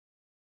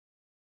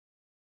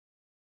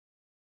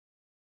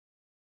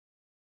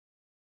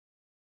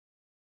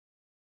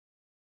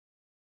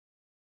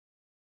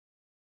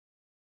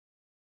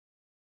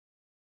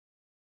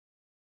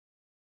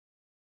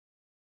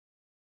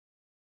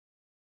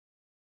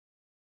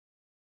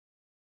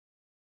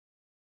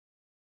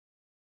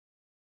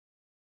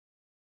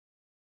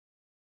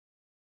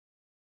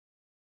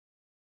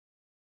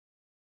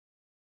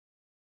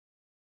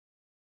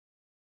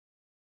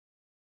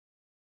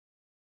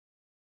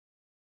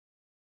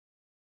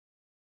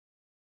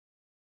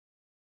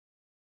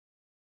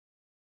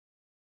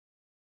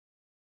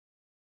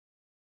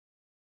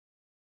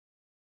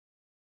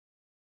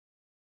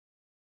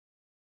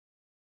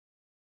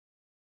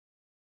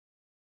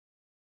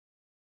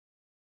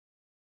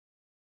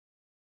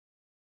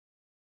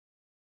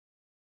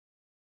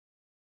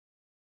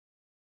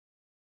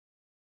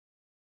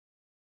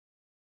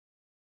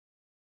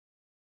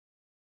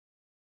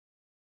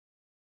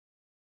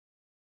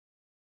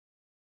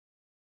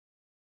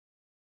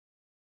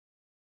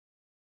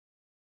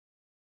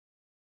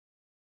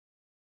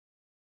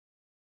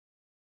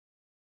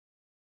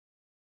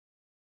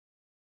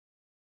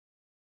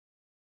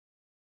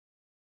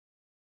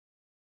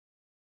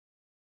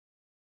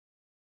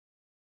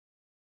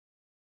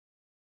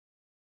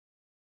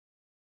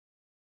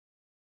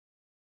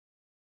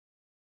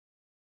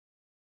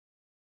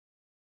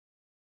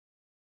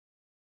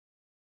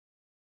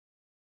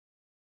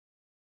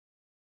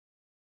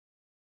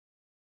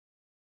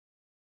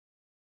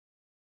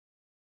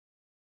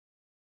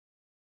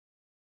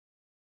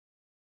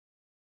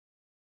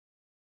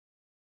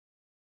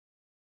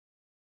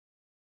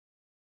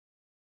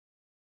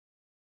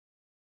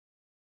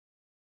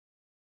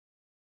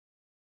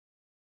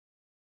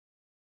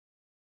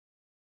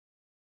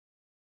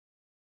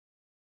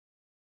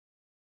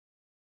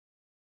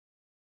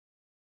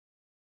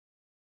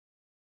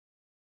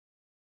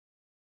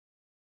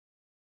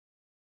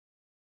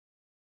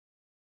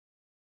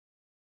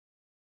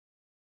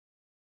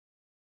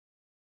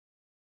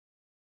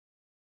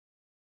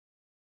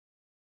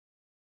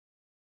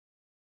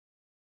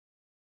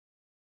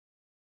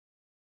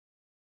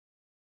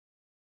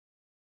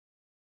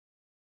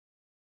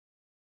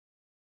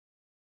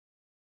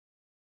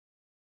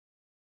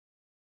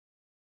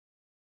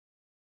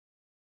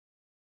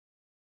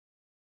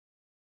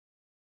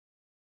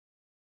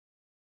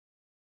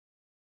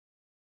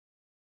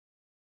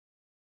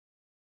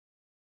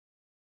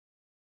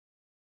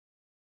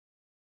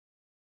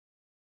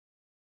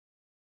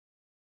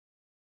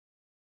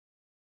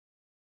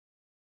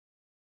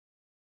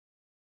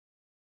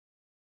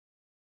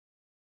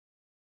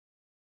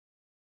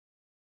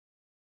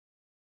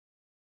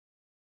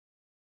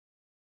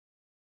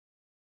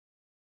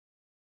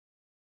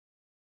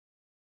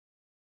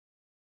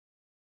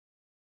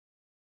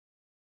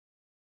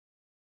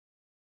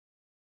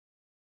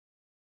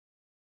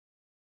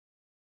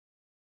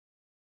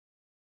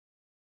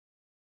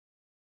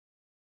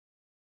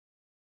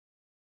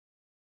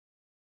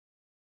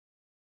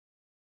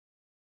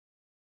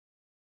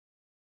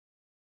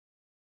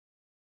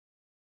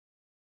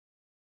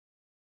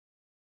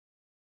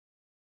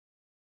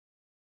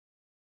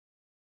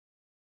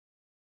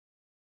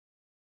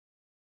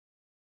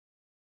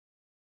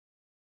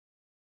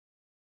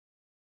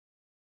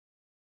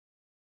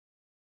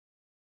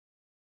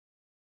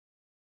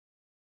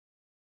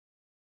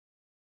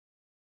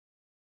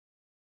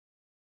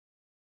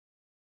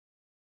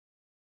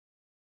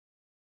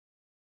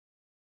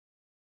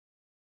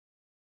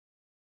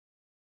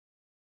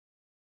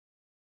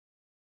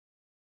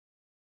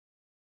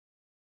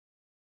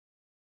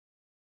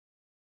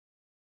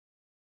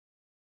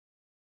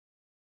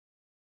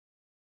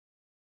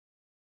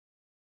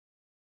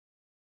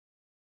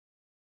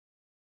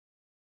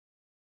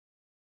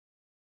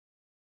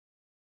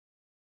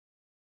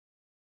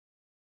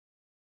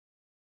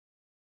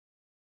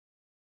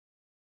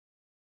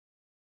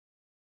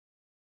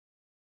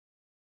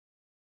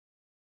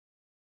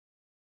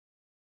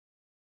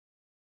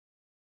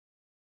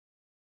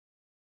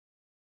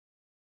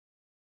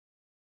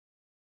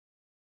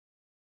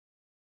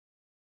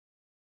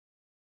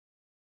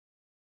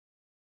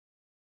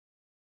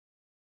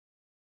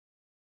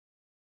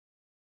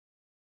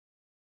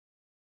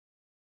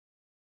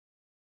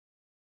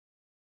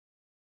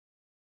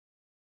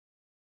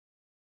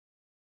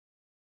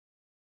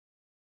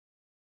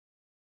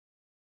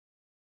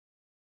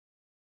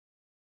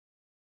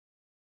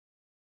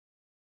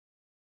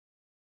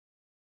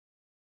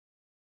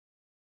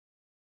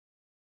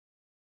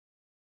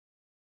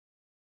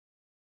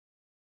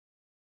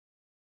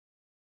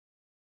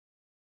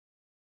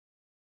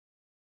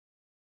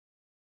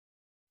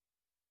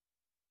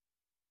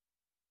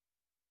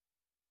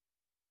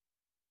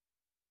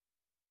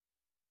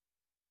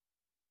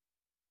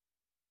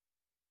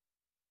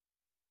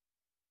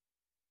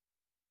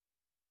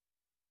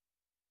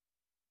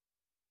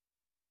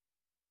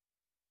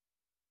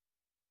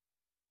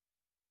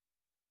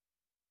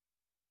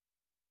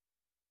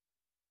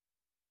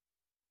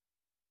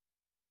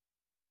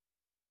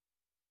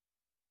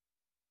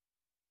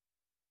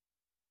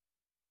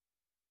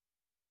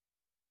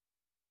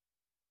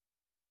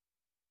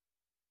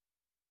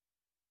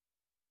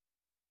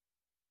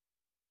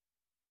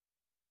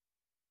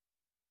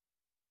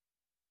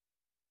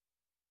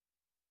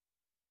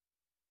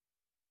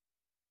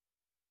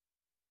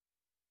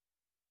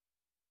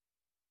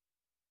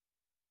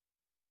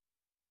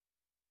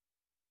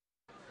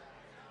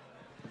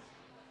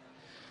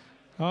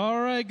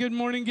All right, good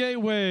morning,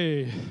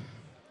 Gateway.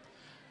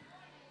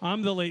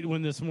 I'm the late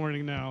one this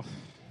morning now.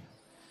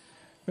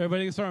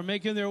 Everybody can start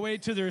making their way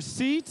to their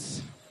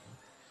seats.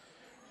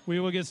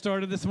 We will get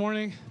started this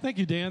morning. Thank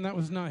you, Dan. That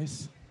was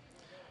nice.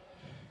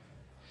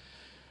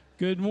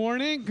 Good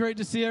morning. Great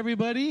to see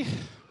everybody. I'd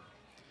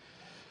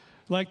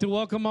like to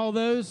welcome all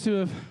those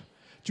who are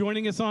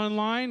joining us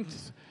online.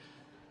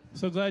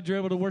 So glad you're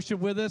able to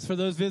worship with us. For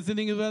those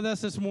visiting with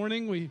us this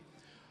morning, we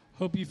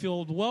hope you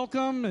feel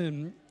welcome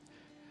and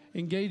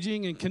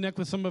engaging and connect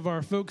with some of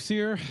our folks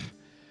here.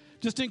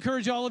 Just to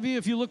encourage all of you,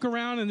 if you look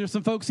around and there's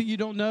some folks that you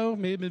don't know,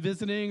 may have been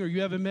visiting or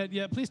you haven't met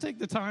yet, please take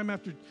the time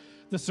after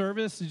the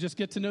service to just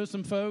get to know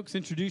some folks,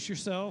 introduce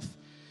yourself,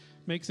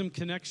 make some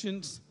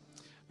connections.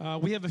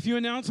 We have a few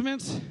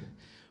announcements.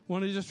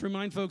 Want to just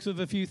remind folks of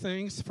a few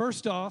things.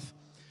 First off,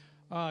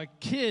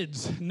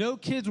 kids, no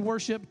kids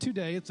worship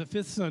today. It's the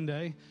fifth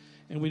Sunday,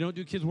 and we don't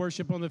do kids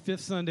worship on the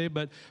fifth Sunday,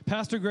 but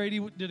Pastor Grady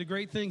did a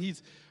great thing.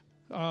 He's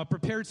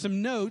prepared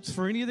some notes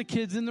for any of the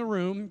kids in the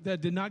room that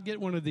did not get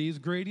one of these.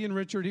 Grady and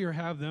Richard here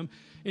have them.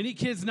 Any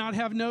kids not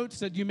have notes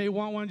that you may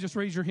want one, just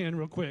raise your hand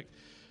real quick.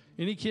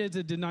 Any kids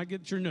that did not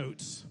get your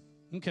notes?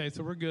 Okay,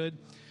 so we're good.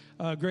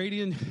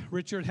 Grady and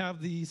Richard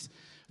have these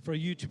for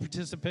you to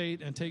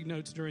participate and take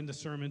notes during the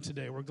sermon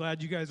today. We're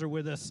glad you guys are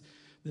with us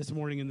this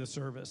morning in the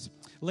service.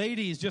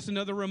 Ladies, just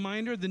another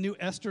reminder, the new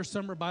Esther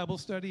Summer Bible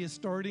Study is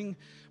starting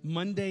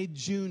Monday,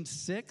 June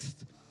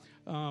 6th.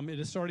 It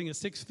is starting at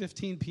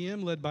 6:15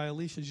 p.m., led by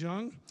Alicia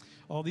Jung.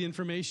 All the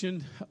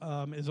information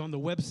is on the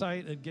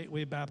website at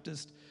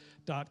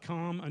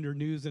gatewaybaptist.com under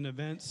news and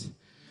events.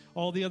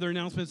 All the other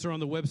announcements are on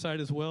the website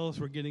as well as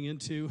we're getting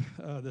into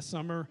the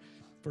summer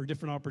for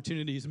different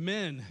opportunities.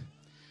 Men,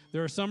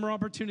 there are summer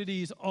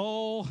opportunities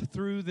all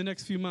through the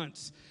next few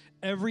months.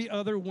 Every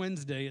other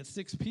Wednesday at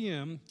 6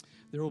 p.m.,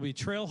 there will be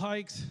trail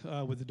hikes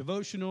with a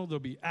devotional. There'll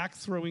be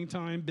axe throwing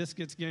time,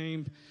 biscuits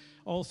game,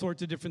 all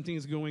sorts of different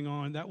things going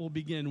on. That will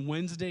begin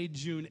Wednesday,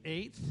 June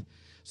 8th.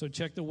 So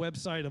check the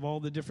website of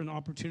all the different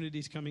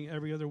opportunities coming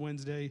every other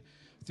Wednesday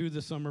through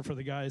the summer for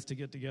the guys to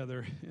get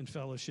together and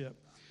fellowship.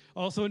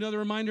 Also, another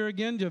reminder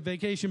again, the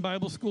Vacation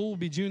Bible School will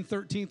be June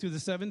 13th through the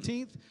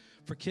 17th.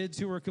 For kids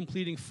who are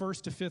completing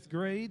 1st to 5th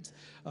grades.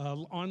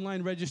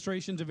 Online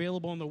registration's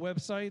available on the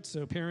website,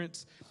 so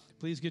parents,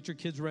 please get your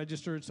kids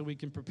registered so we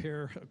can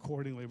prepare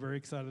accordingly. Very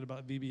excited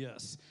about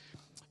VBS.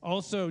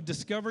 Also,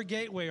 Discover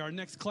Gateway, our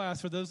next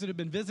class. For those that have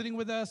been visiting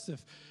with us,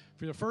 if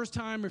for the first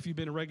time or if you've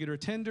been a regular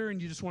attender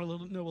and you just want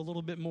to know a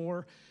little bit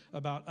more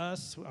about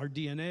us, our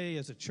DNA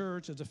as a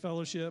church, as a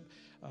fellowship,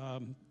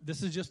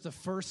 this is just the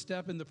first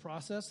step in the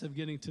process of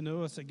getting to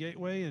know us at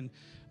Gateway, and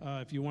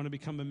if you want to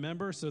become a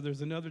member. So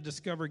there's another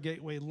Discover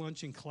Gateway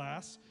lunch and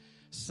class,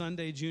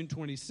 Sunday, June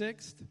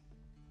 26th,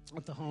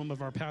 at the home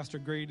of our Pastor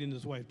Grady and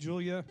his wife,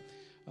 Julia,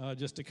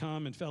 just to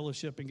come and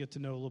fellowship and get to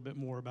know a little bit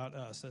more about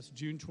us. That's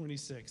June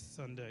 26th,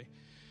 Sunday.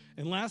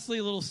 And lastly,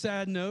 a little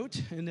sad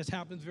note, and this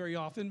happens very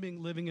often,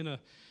 living in a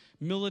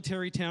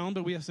military town,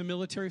 but we have some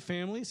military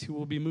families who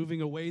will be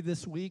moving away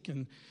this week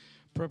in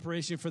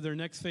preparation for their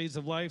next phase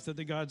of life that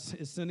the God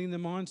is sending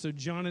them on. So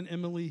John and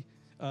Emily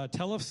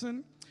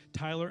Tellefson,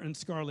 Tyler and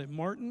Scarlett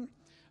Martin,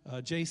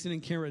 Jason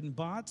and Karen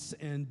Botts,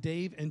 and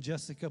Dave and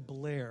Jessica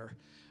Blair.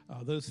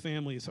 Those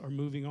families are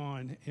moving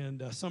on,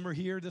 and some are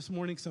here this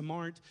morning, some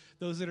aren't.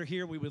 Those that are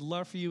here, we would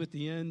love for you at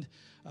the end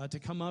to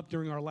come up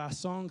during our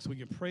last song so we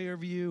can pray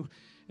over you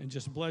and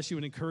just bless you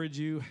and encourage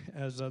you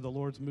as the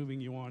Lord's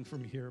moving you on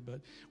from here. But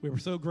we were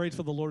so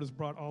grateful the Lord has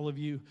brought all of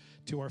you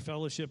to our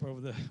fellowship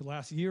over the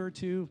last year or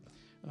two.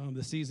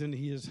 The season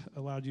He has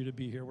allowed you to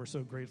be here. We're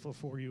so grateful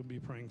for you and be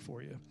praying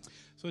for you.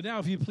 So now,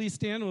 if you please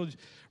stand, we'll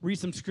read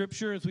some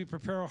scripture as we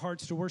prepare our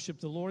hearts to worship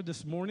the Lord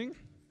this morning.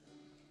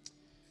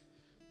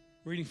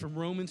 Reading from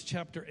Romans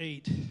chapter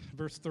 8,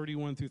 verse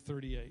 31 through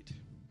 38.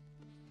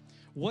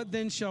 What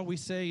then shall we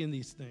say in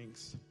these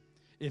things?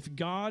 If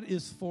God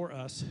is for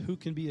us, who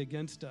can be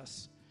against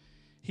us?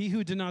 He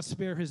who did not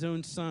spare his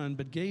own son,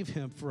 but gave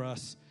him for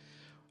us,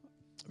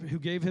 who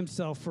gave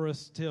himself for us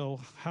still,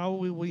 how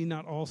will we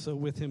not also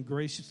with him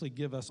graciously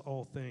give us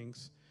all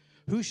things?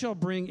 Who shall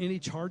bring any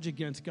charge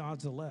against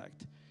God's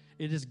elect?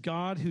 It is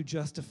God who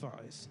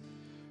justifies.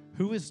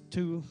 Who is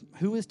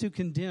to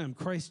condemn?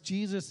 Christ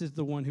Jesus is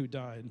the one who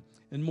died.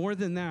 And more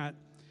than that,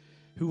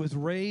 who was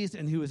raised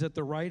and who is at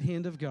the right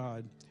hand of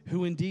God,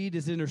 who indeed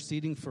is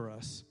interceding for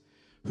us.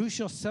 Who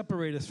shall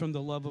separate us from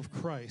the love of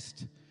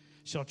Christ?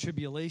 Shall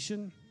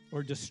tribulation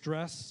or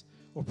distress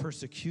or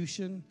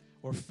persecution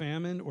or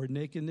famine or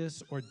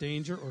nakedness or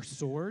danger or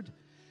sword?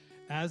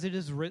 As it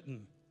is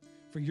written,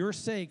 for your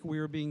sake we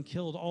are being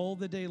killed all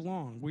the day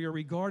long. We are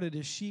regarded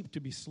as sheep to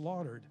be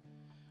slaughtered.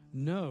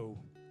 No,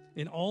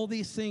 in all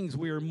these things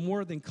we are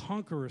more than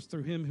conquerors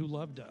through him who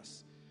loved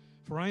us.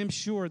 For I am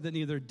sure that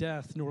neither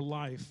death nor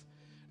life,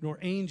 nor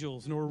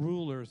angels, nor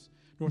rulers,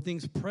 nor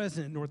things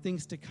present, nor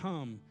things to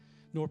come,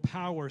 nor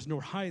powers,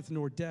 nor height,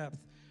 nor depth,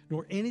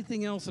 nor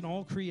anything else in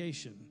all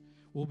creation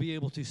will be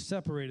able to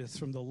separate us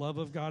from the love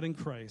of God in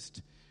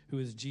Christ, who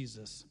is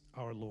Jesus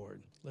our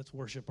Lord. Let's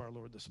worship our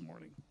Lord this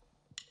morning.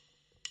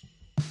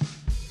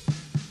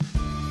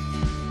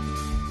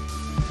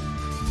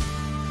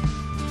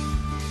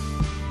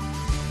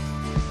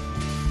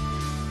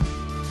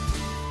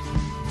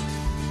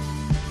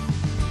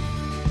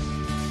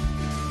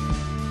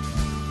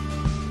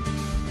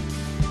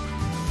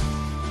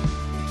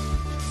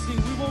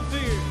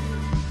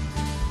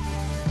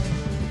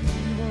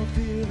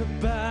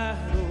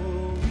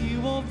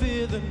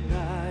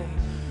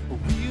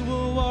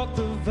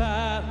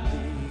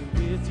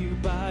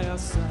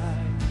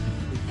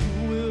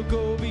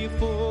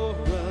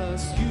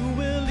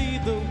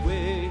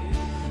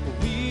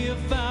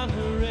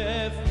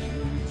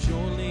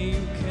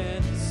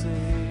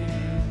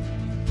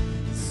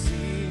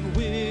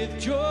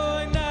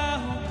 joy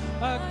now,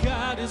 our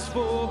God is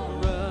for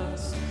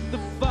us. The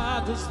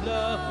Father's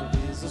love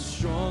is a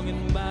strong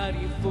and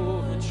mighty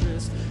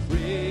fortress.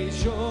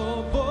 Raise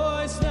your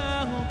voice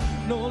now,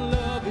 no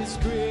love is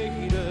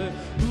greater.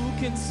 Who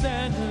can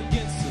stand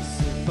against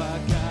us if our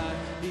God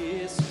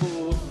is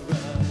for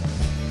us?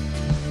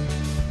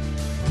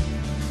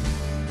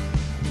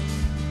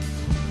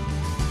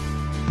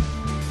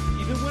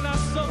 Even when I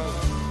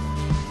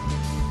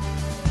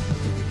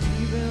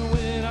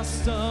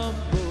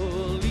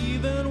stumble,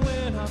 even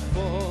when I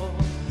fall,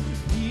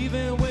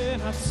 even when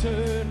I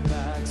turn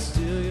back,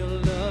 still your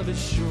love is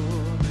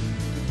sure.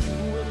 You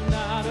will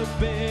not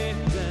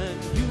abandon,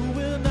 you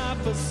will not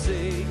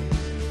forsake.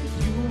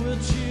 You will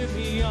cheer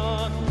me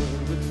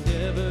onward with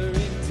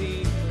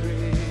never-ending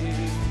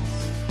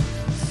grace.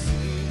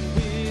 Sing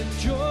with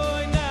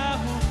joy now,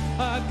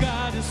 our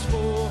God is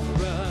for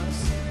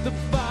us. The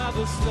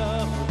Father's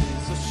love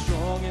is a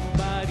strong and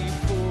mighty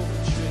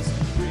fortress.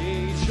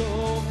 Raise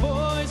your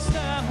voice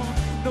now,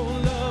 no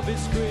love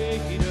is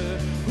greater.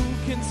 Who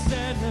can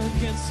stand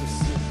against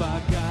us if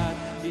our God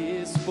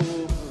is for us?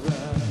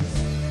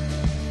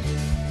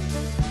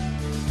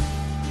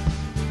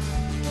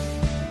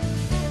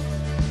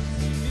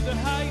 Neither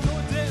height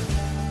nor depth,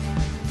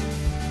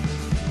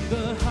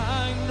 neither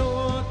height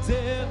nor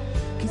depth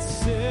can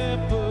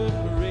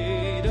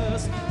separate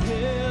us.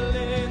 Hell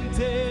and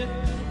death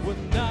will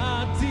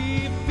not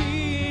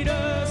defeat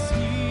us.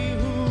 He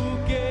who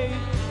gave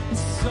His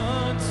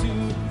Son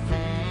to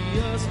free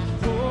us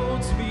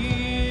holds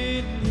me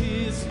in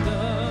His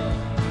love.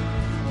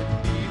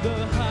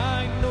 Neither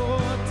height nor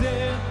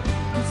depth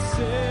can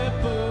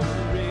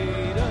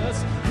separate us.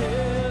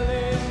 Hell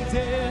and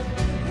death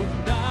will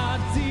not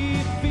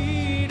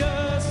defeat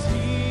us.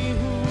 He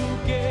who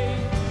gave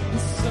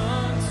His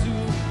Son to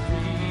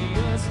free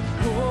us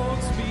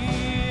holds me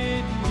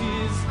in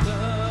His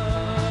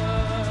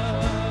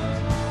love.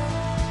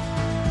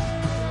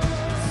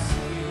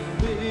 Sing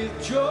with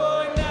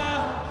joy now,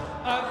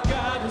 our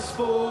God is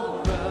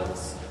for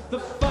us. The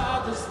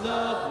Father's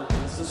love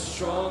is a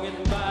strong and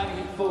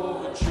mighty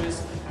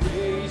fortress.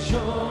 Raise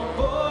your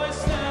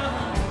voice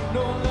now,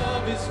 no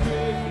love is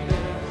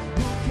greater.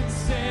 Who can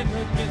stand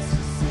against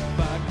us if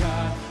our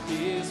God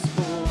is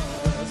for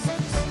us?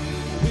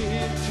 Sing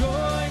with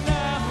joy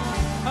now,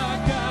 our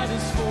God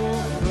is for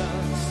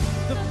us.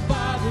 The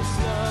Father's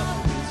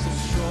love is a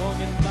strong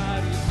and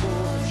mighty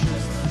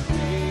fortress.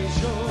 Raise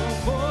your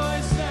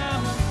voice now,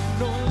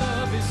 no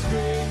love is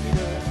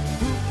greater.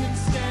 Who can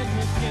stand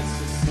against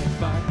us if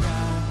our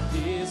God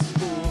is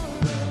for us?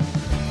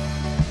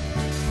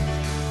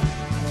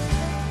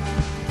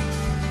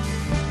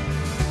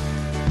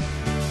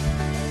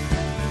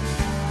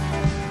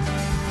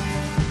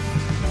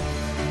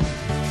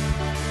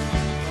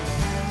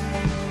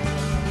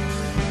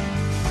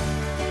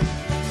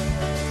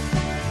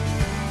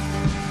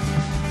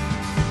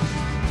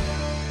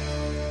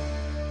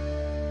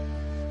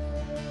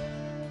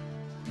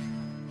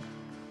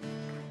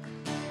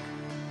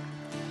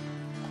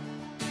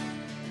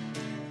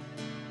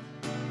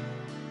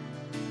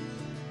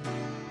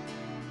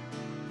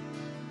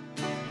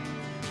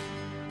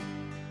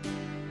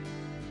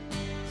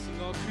 Sing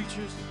all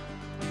creatures.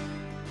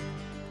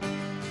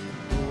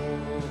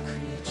 All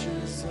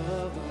creatures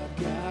of our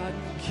God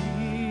and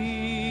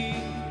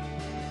King,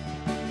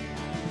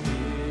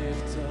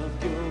 lift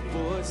up your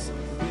voice and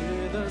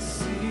with us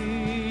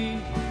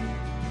sing.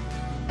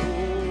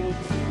 Oh,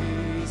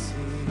 praise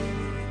Him,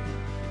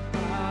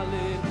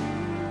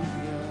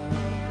 hallelujah.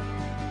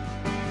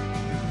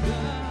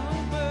 Thou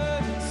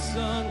burning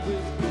sun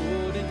with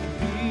golden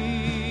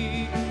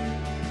beam,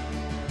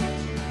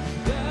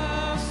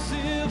 thou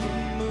silver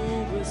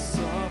moon with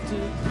soft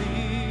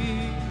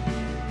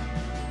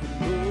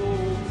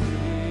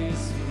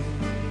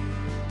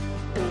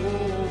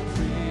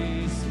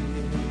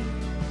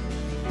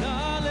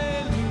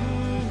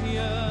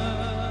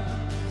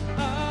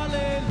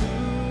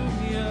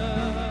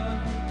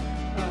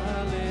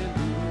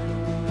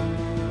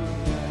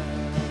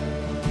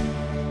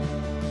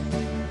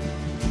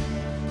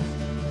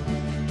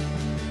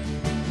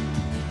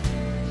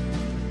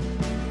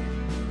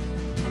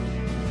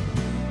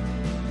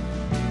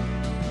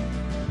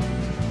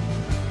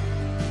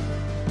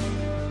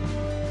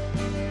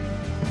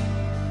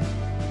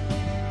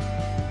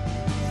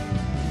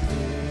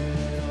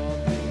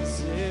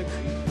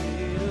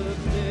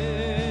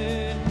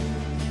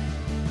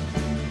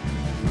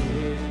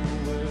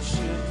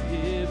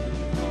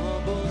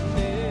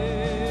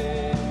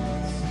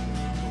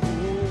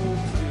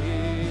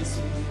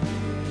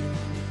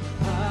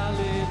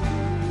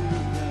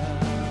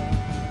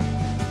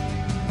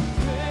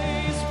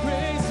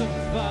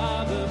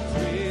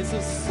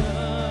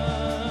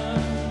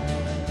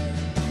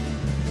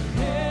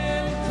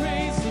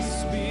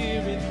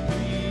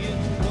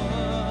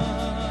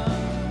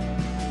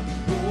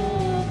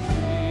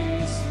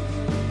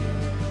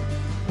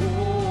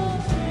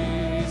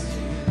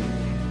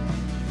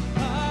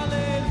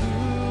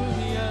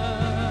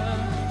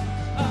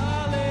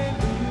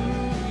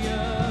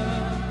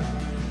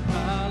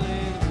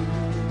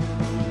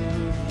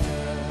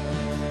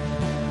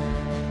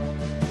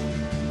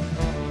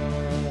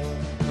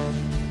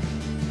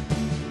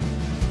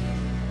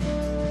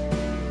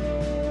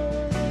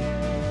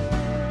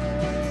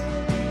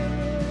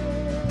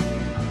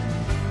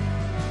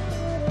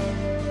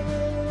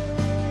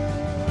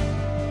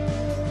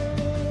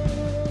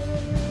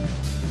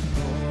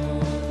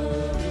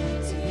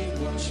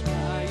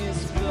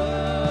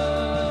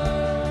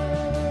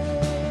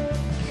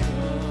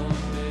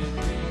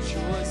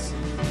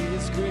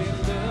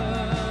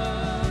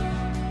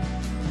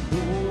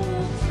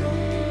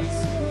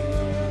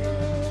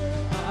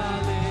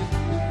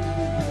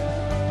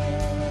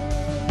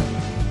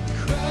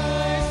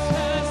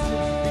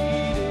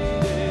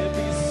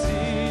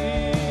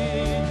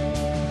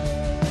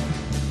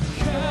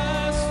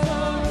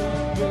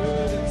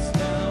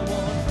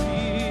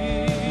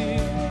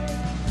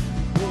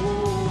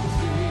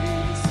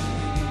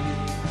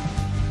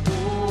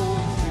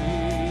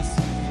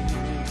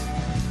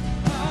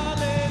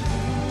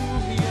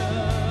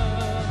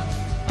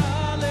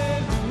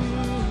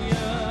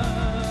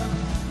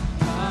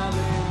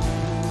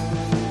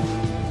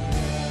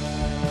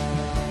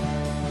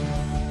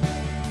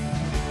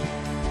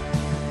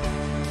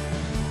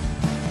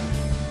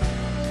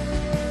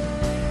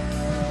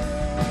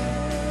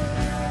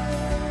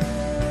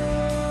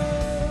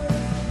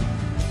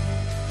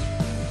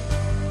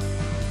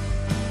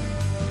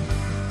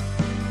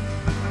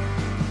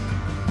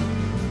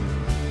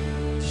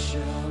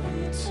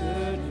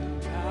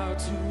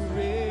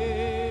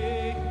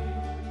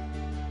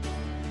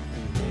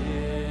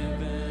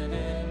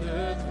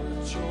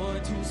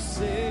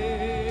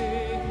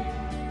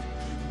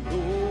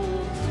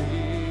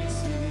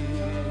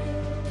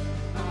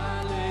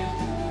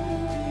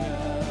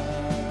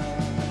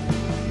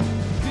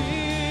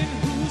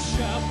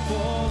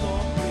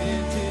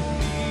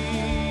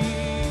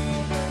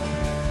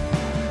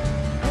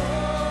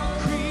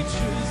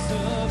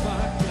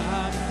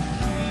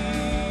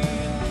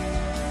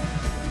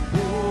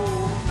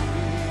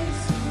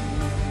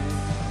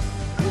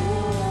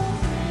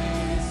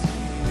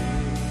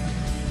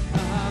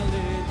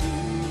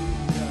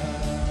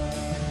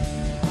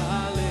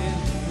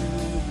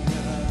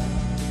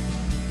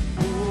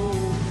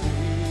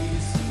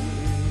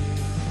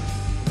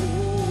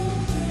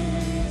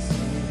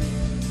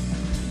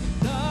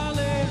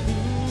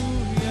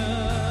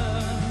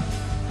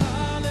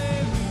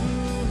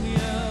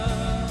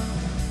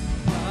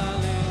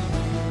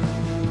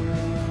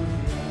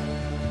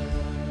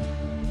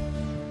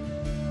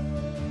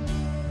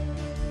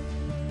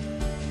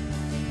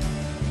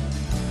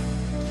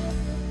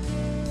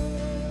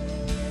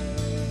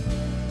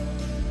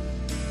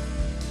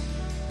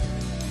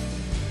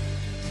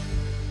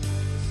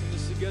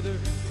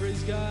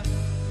Praise God.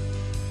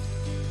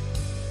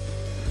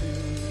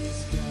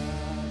 Praise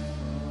God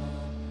from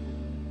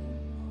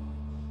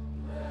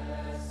whom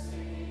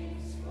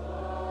blessings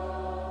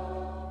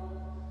flow.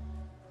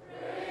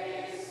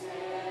 Praise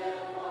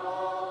Him,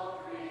 all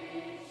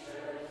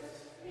creatures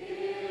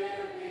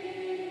here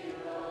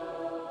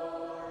below.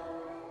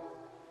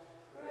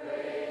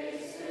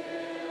 Praise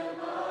Him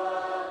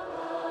above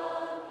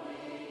the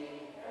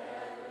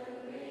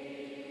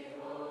heavenly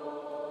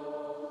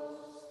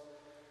hosts.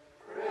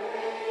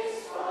 Praise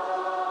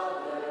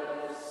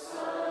Father,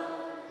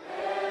 Son,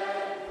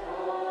 and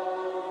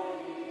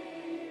Holy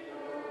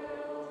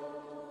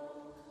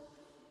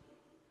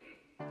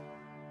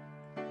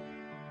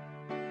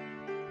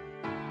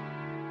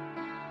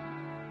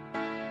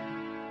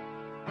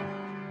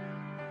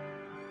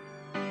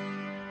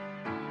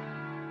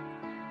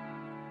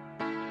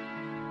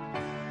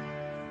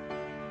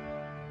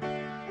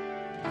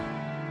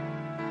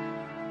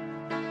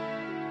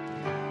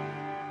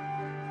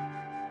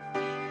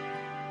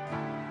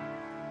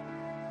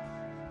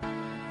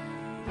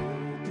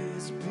Hope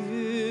is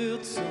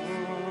built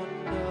on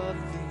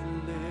nothing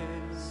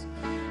less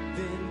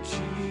than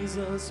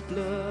Jesus'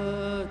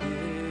 blood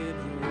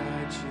and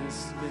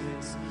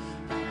righteousness.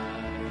 I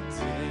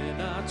dare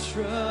not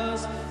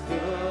trust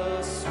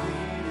the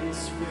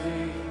sweetest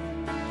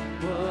frame,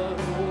 but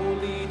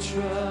wholly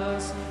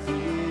trust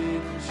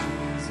in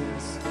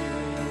Jesus' name.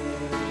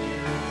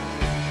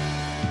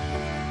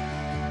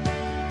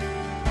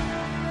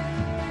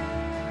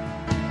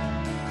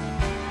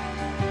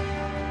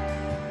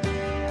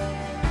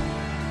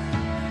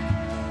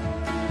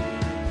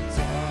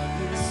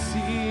 Darkness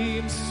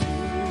seems to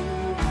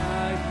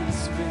hide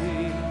His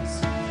face.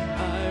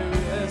 I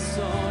rest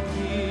on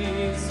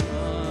His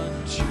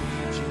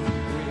unchanging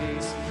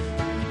grace.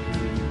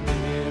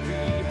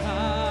 Every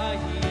high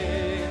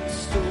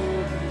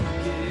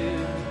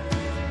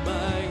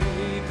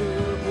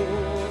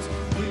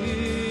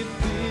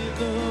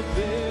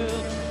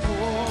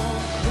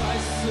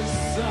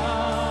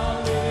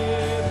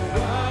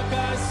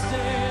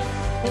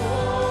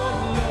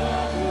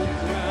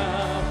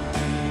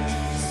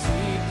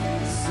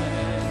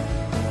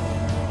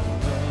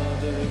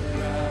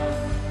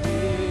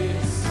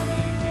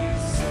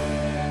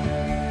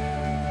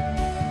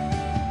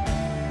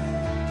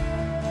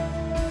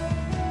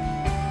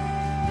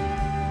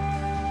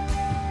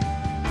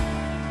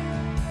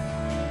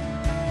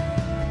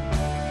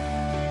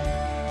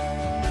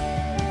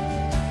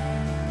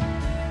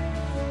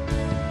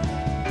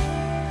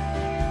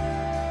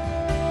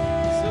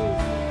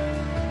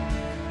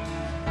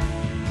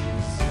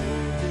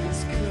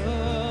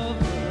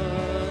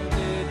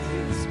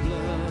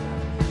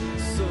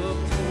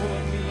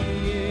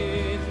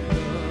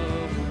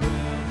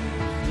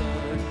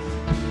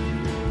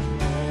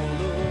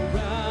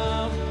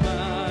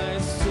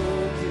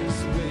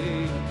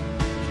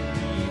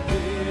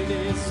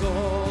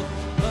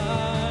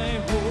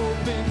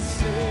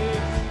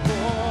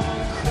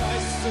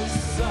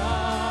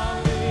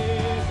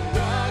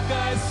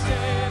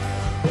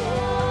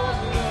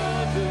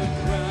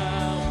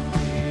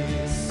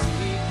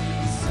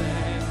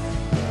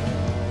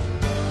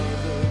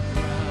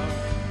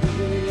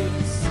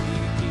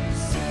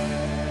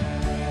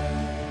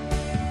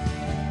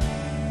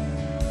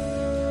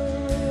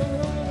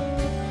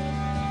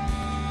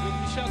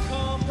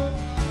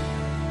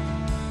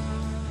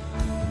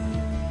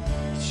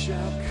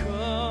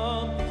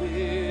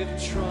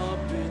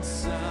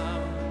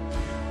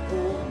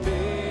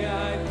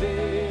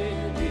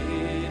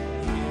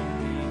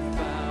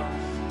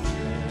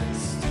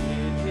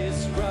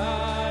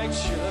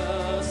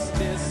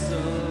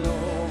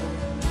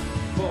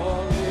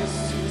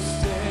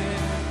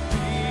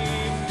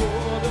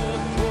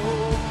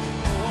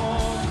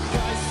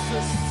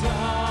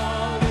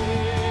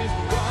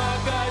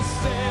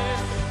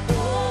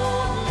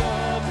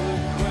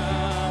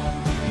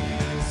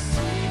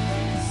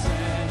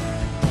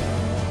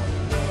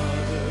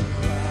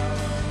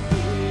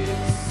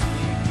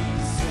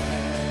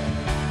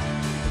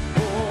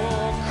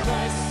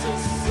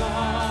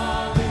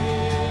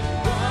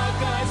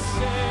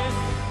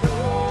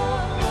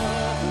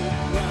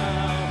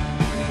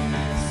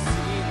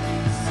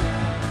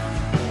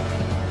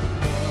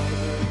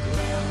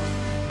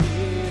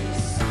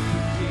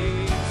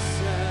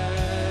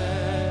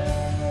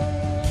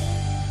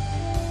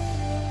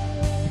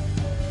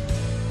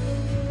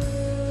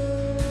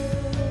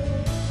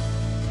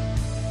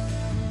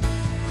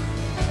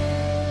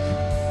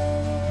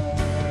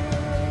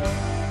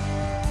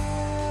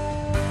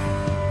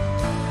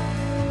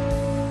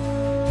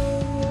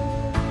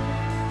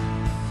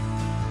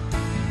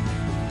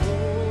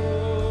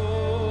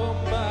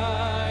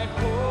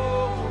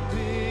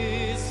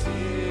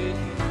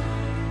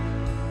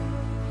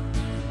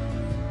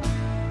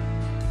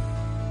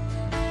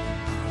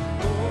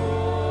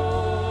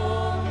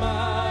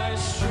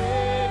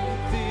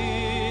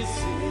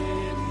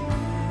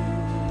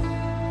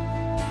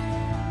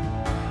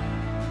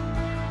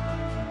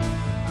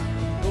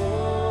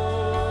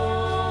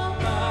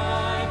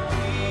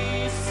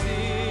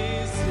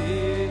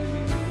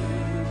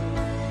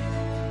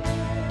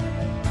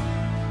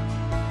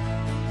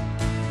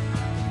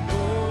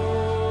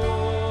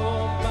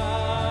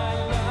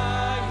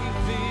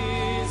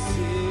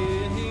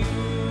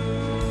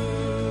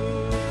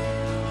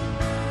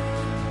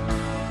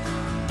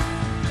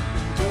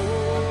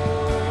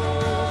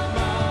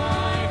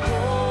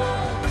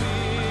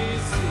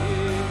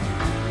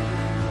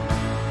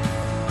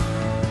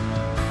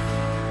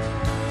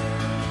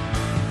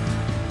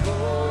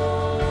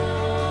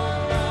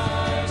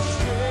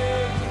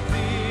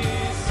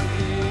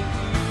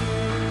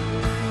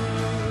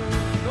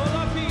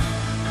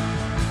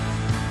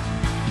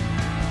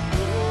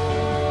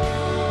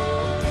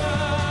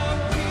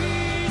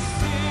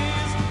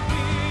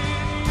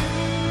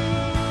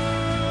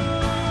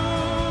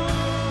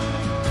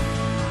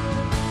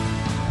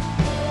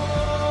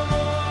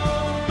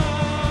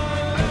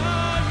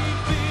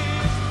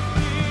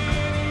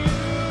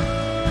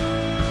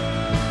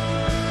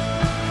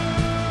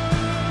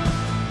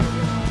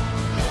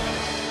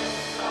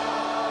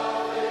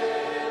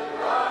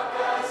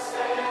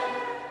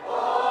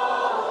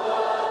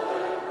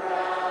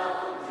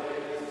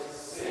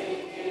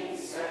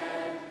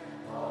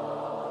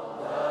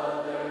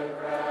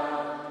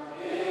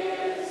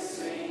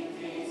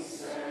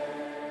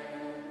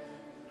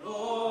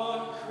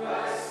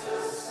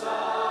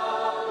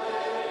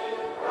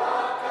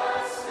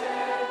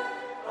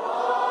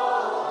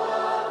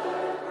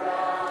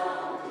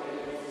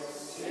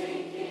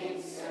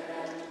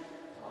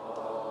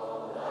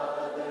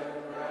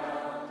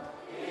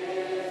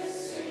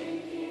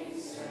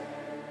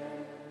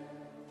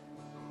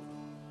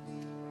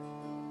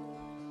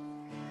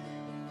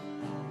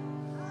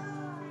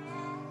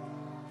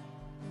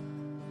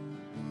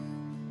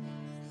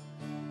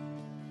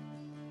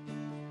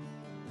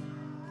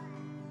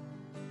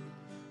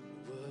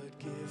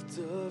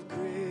of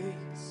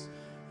grace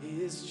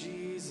is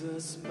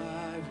Jesus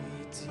my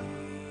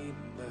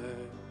Redeemer.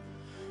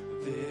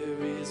 There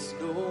is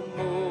no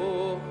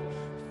more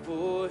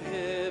for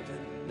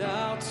heaven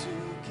now to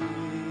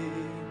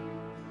give.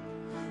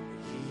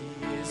 He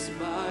is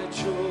my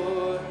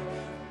joy,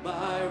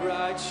 my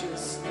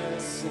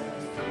righteousness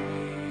and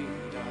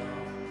freedom,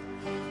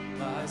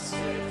 my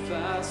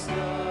steadfast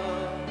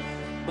love,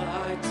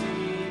 my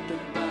deep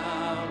and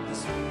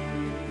boundless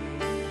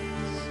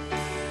peace.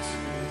 To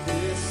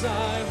this I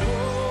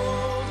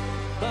hold,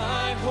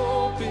 my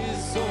hope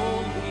is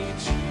only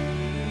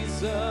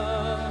Jesus.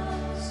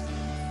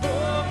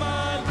 For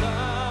my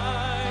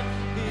life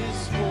is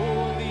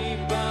wholly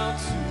bound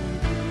to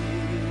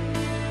Thee.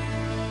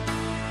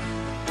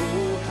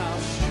 Oh, how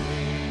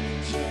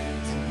strange and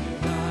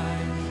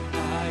divine, I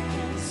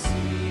can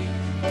see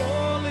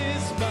all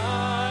is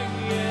mine,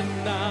 yet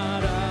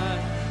not I,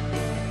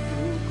 but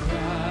through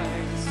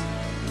Christ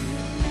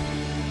in me.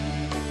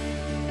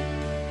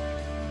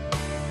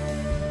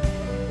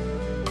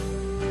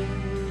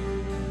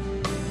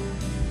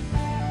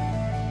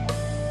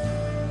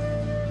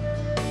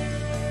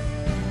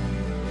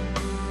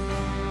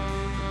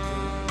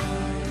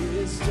 Night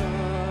is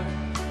dark,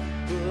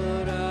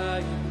 but I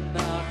am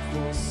not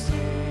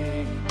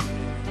forsaken.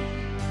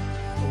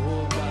 For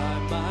by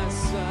my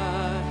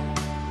side,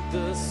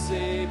 the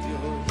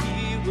Savior, He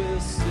will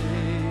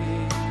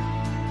stay.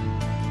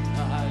 I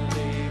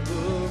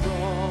labor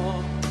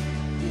on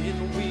in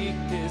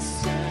weakness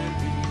and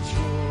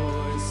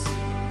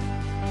rejoicing.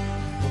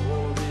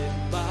 For in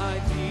my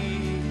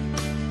need,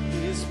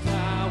 His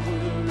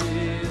power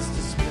is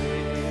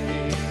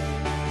displayed.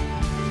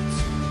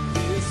 To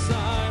this I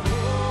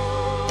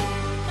hold,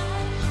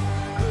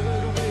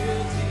 good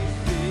will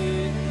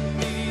defend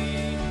me.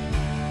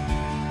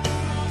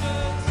 Through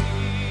the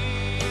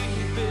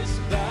deepest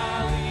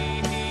valley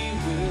He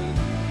will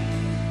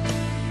lead.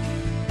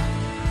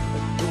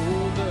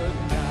 Though the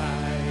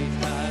night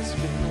has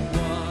been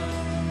won,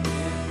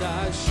 and I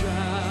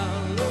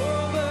shall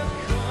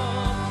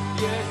overcome,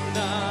 yet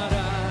not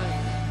I,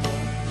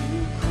 but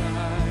through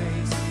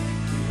Christ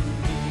in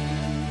me.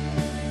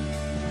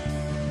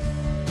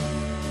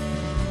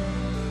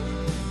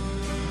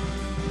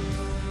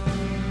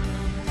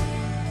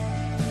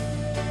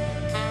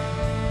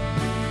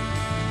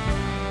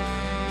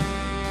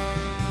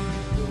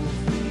 Though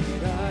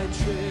feet I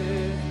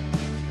tread,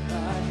 I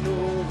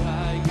know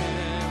I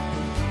am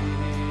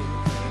forgiven.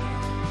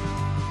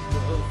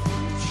 The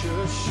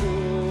future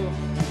sure,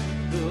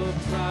 the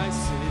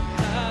price it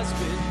has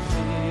been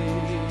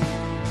paid.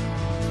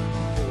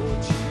 For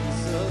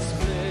Jesus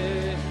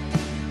bled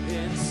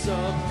and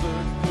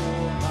suffered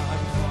for my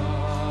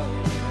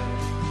pardon,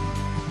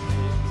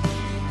 and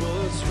He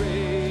was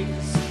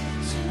raised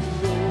to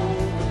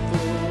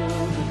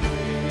overthrow the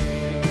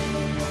grave.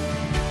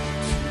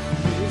 To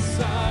this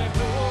I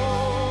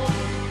hold,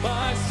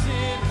 my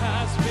sin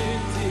has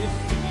been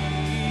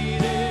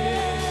defeated.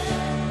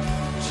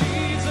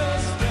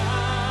 Jesus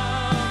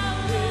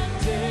now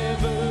and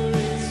ever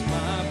is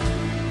my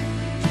plea.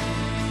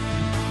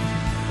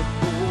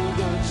 Oh,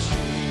 the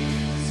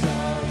chains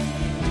are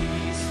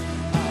released,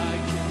 I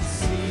can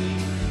see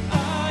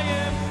I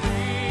am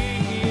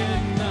free,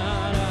 and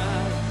not I,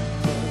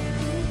 but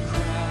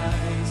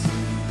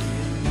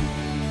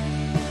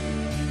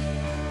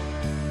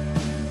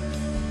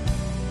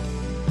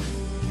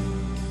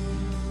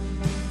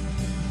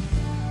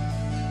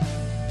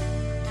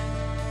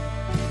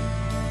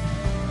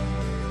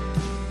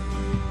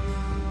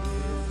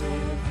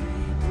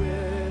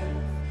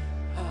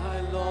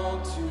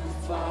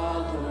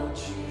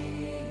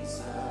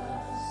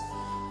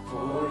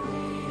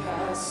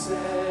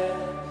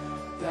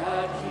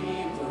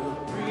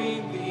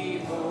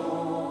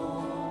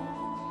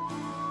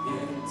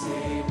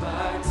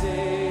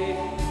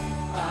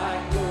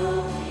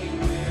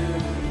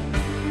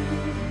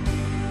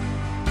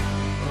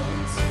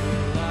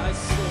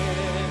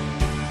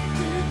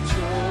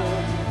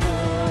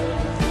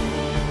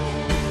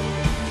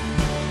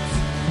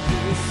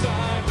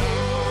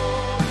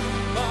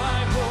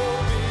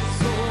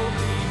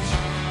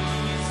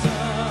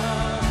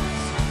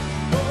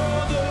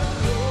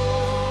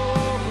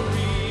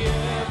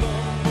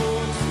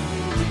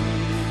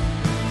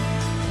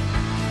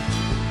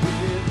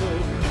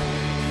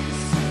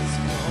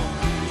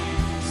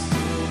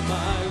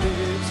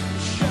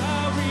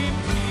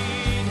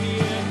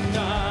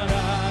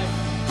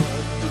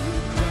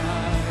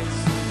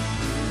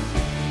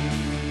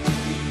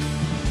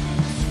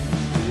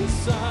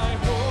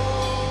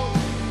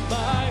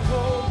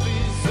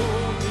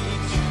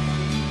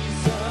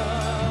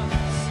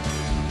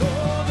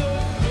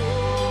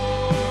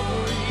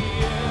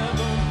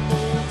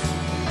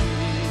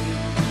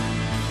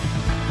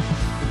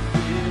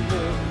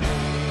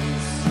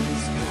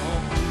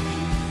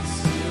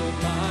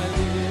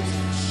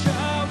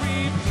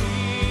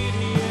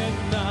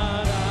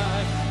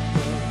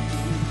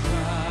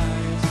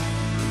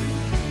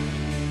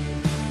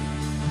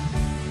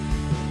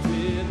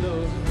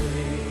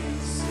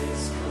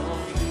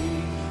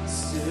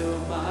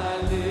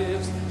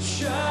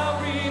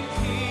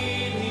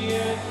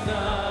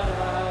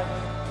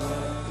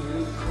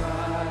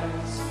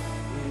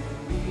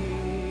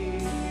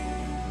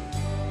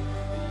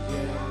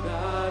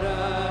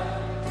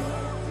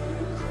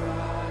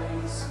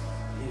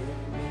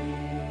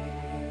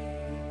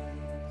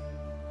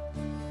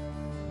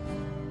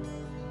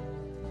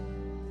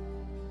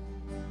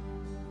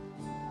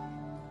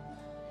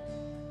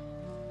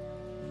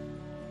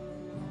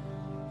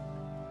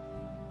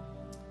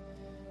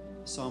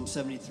Psalm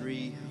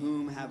 73,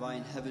 whom have I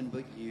in heaven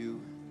but you?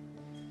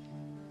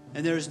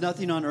 And there is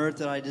nothing on earth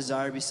that I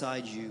desire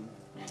beside you.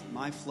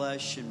 My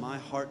flesh and my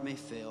heart may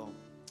fail,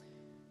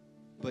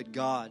 but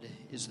God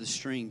is the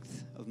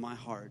strength of my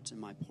heart and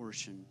my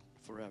portion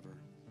forever.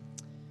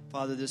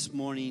 Father, this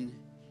morning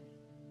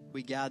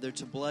we gather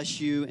to bless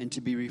you and to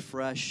be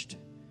refreshed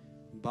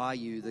by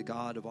you, the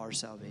God of our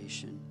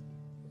salvation.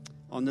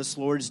 On this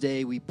Lord's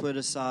Day, we put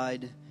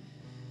aside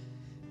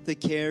the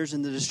cares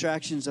and the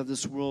distractions of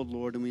this world,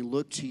 Lord, and we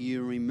look to you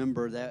and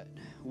remember that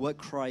what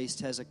Christ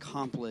has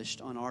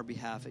accomplished on our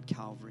behalf at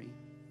Calvary.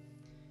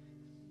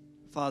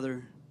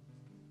 Father,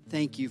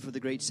 thank you for the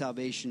great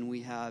salvation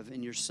we have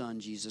in your Son,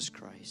 Jesus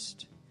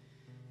Christ.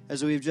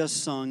 As we've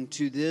just sung,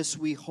 to this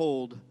we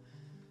hold,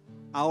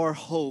 our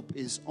hope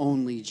is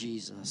only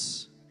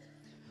Jesus.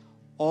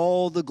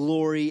 All the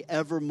glory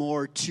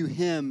evermore to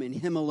him and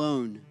him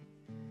alone.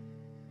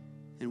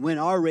 And when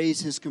our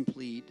race is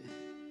complete,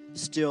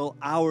 still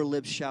our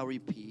lips shall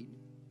repeat,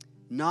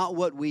 not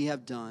what we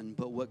have done,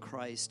 but what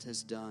Christ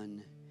has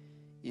done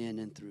in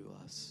and through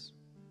us.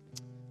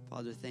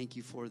 Father, thank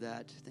you for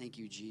that. Thank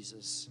you,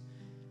 Jesus,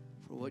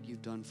 for what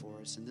you've done for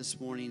us. And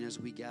this morning as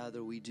we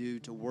gather, we do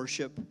to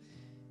worship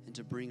and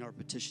to bring our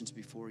petitions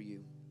before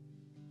you.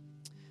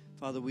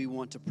 Father, we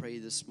want to pray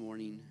this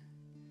morning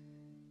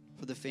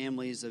for the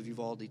families of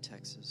Uvalde,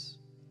 Texas,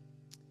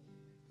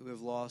 who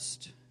have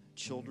lost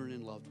children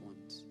and loved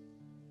ones.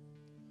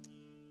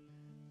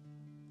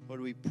 Lord,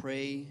 we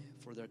pray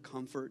for their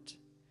comfort.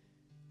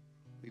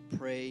 We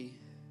pray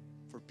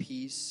for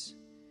peace.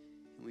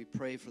 And we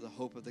pray for the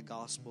hope of the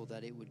gospel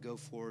that it would go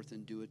forth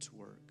and do its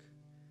work.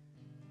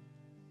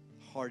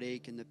 The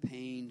heartache and the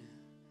pain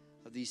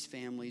of these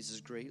families is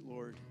great,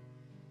 Lord.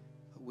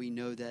 But we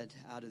know that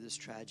out of this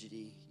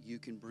tragedy, you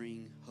can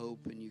bring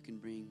hope and you can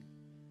bring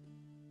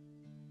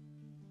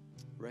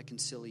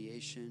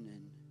reconciliation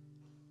and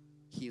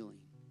healing.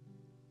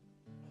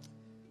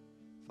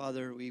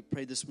 Father, we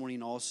pray this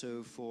morning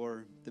also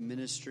for the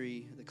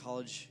ministry, the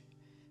college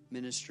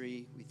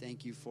ministry. We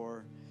thank you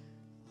for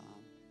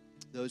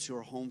those who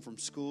are home from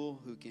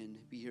school, who can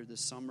be here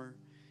this summer.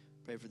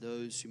 Pray for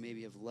those who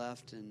maybe have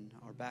left and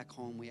are back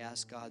home. We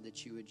ask, God,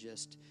 that you would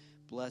just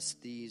bless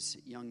these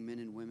young men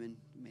and women.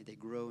 May they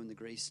grow in the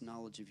grace and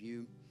knowledge of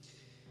you.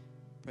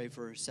 Pray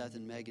for Seth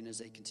and Megan as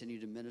they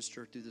continue to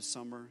minister through the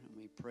summer. And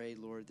we pray,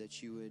 Lord,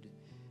 that you would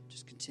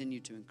just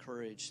continue to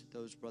encourage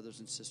those brothers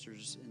and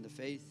sisters in the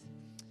faith.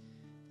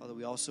 Father,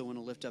 we also want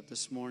to lift up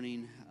this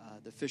morning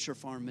the Fisher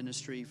Farm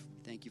Ministry.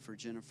 Thank you for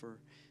Jennifer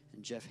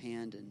and Jeff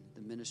Hand and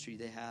the ministry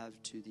they have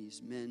to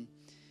these men.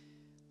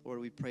 Lord,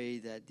 we pray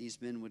that these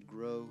men would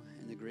grow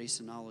in the grace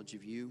and knowledge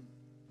of you.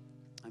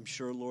 I'm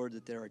sure, Lord,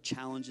 that there are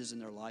challenges in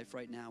their life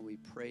right now. We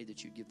pray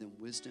that you give them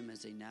wisdom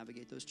as they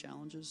navigate those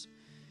challenges,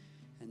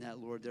 and that,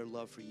 Lord, their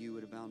love for you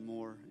would abound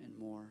more and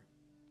more.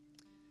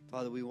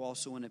 Father, we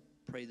also want to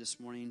pray this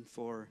morning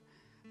for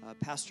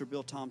Pastor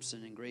Bill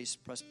Thompson and Grace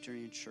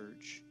Presbyterian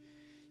Church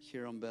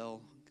here on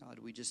Bell. God,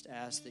 we just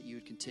ask that you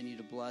would continue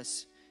to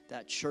bless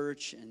that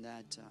church and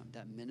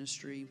that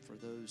ministry for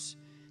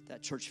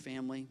that church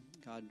family.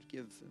 God,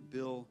 give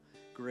Bill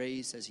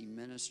grace as he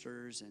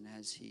ministers and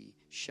as he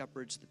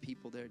shepherds the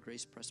people there at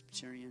Grace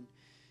Presbyterian.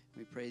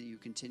 We pray that you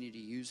continue to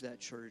use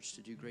that church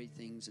to do great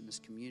things in this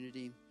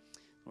community.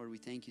 Lord, we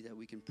thank you that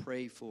we can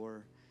pray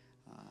for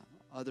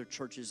other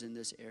churches in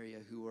this area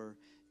who are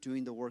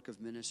doing the work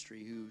of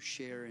ministry, who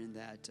share in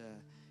that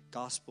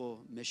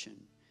gospel mission.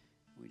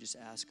 We just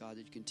ask, God,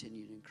 that you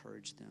continue to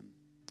encourage them.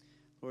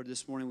 Lord,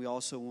 this morning we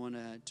also want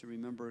to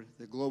remember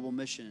the global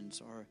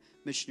missions, our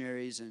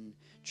missionaries and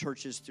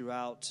churches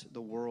throughout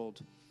the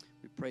world.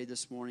 We pray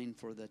this morning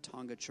for the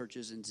Tonga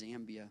churches in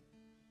Zambia.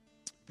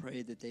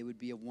 Pray that they would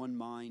be of one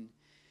mind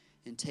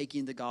in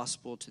taking the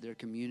gospel to their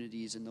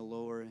communities in the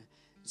lower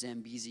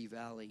Zambezi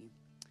Valley.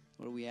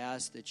 Lord, we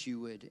ask that you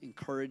would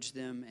encourage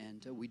them,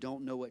 and we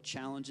don't know what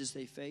challenges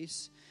they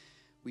face.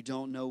 We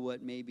don't know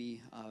what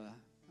maybe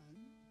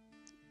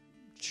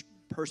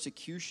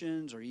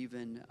persecutions or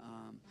even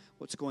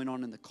what's going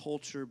on in the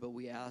culture, but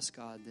we ask,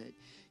 God, that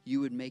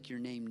you would make your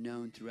name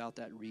known throughout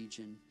that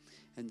region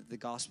and that the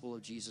gospel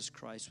of Jesus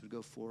Christ would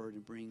go forward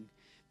and bring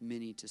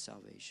many to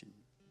salvation.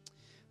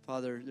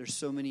 Father, there's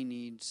so many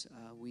needs.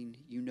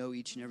 You know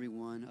each and every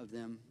one of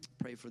them.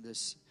 Pray for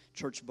this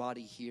church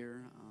body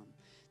here,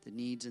 the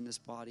needs in this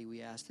body.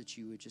 We ask that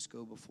you would just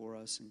go before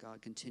us and,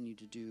 God, continue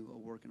to do a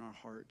work in our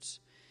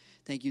hearts.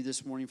 Thank you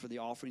this morning for the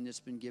offering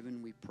that's been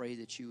given. We pray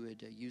that you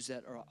would use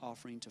that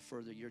offering to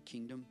further your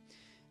kingdom.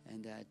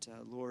 And that,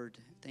 Lord,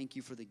 thank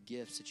you for the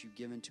gifts that you've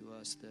given to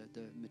us,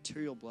 the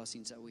material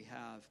blessings that we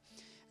have.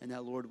 And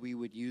that, Lord, we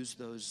would use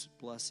those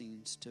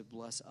blessings to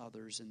bless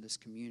others in this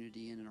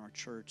community and in our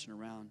church and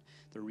around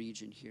the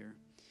region here.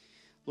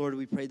 Lord,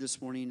 we pray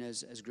this morning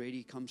as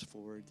Grady comes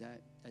forward,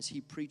 that as he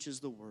preaches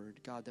the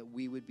word, God, that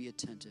we would be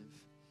attentive.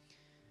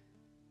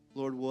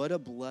 Lord, what a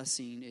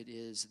blessing it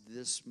is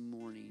this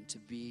morning to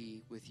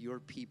be with your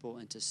people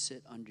and to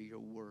sit under your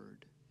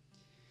word.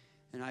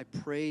 And I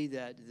pray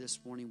that this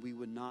morning we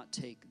would not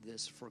take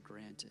this for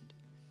granted.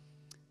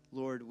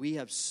 Lord, we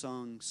have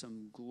sung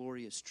some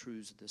glorious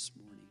truths this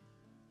morning.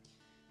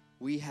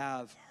 We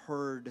have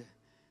heard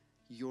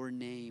your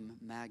name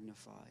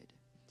magnified.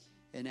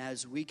 And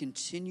as we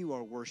continue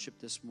our worship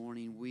this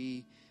morning,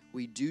 we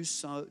do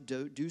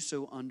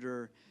so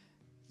under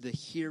the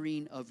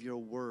hearing of your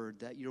word,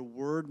 that your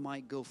word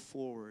might go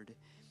forward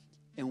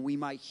and we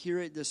might hear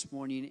it this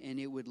morning, and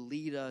it would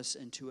lead us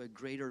into a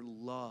greater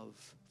love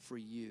for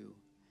you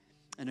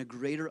and a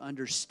greater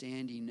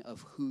understanding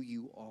of who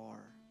you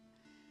are.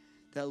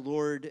 That,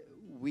 Lord,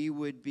 we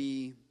would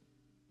be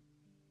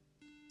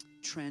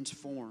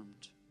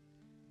transformed.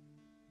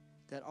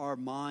 That our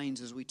minds,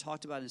 as we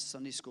talked about in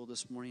Sunday school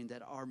this morning,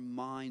 that our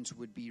minds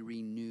would be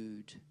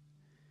renewed.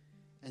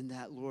 And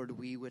that, Lord,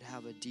 we would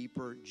have a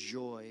deeper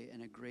joy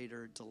and a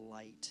greater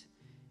delight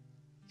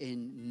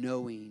in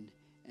knowing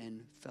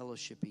and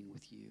fellowshipping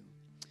with you.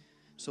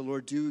 So,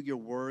 Lord, do your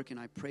work, and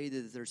I pray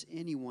that if there's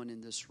anyone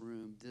in this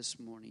room this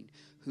morning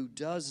who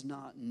does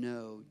not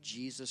know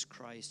Jesus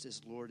Christ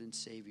as Lord and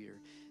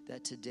Savior,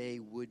 that today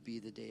would be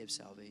the day of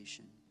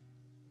salvation.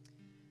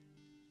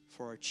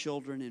 For our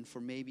children and for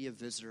maybe a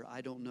visitor,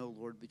 I don't know,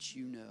 Lord, but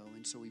you know.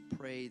 And so we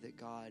pray that,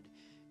 God,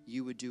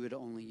 you would do what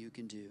only you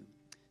can do.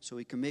 So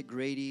we commit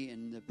Grady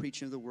and the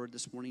preaching of the word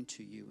this morning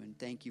to you, and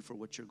thank you for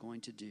what you're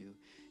going to do.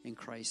 In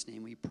Christ's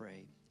name we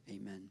pray.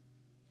 Amen.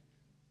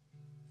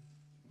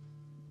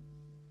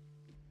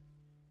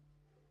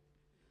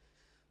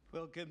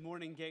 Well, good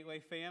morning, Gateway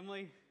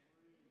family.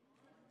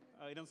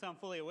 Oh, you don't sound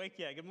fully awake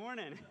yet. Good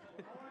morning.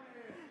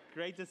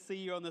 Great to see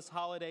you on this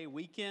holiday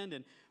weekend,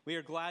 and we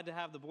are glad to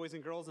have the boys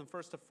and girls in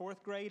 1st to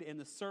 4th grade in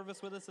the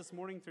service with us this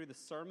morning through the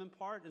sermon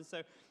part. And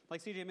so,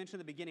 like CJ mentioned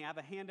at the beginning, I have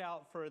a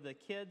handout for the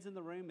kids in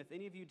the room. If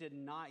any of you did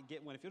not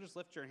get one, if you'll just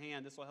lift your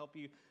hand, this will help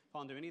you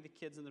fall into any of the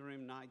kids in the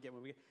room not get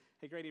one.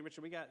 Hey, Grady and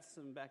Richard, we got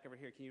some back over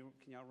here. Can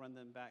y'all run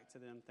them back to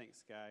them?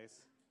 Thanks,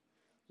 guys.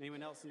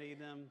 Anyone else need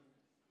them?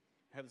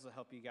 I hope this will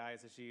help you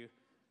guys as you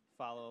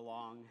follow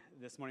along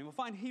this morning. We'll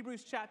find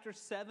Hebrews chapter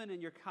 7 in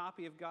your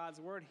copy of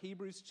God's Word.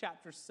 Hebrews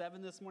chapter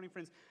 7 this morning,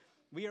 friends.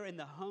 We are in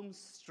the home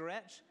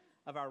stretch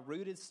of our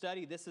Rooted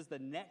study. This is the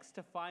next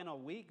to final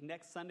week.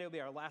 Next Sunday will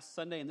be our last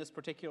Sunday in this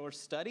particular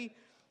study.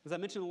 As I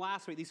mentioned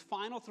last week, these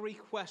final 3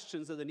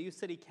 questions of the New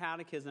City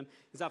Catechism,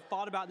 as I've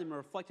thought about them and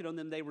reflected on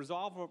them, they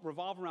revolve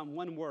around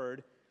one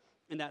word,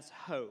 and that's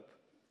hope.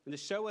 And to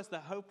show us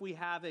the hope we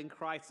have in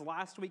Christ,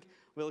 last week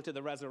we looked at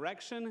the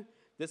resurrection.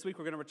 This week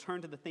we're going to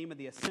return to the theme of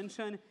the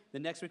ascension. The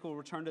next week we'll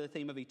return to the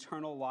theme of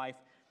eternal life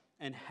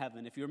and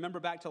heaven. If you remember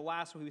back to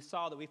last week, we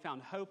saw that we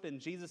found hope in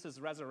Jesus'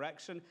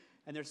 resurrection.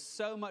 And there's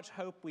so much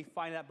hope we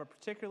find out, but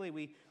particularly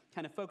we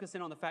kind of focus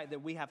in on the fact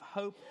that we have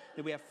hope,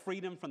 that we have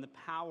freedom from the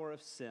power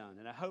of sin.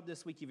 And I hope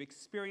this week you've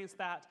experienced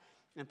that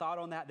and thought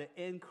on that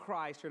in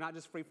Christ, you're not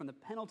just free from the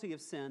penalty of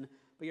sin,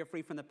 but you're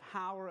free from the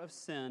power of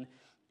sin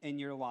in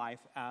your life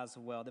as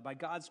well. That by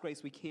God's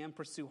grace we can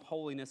pursue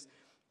holiness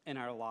in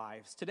our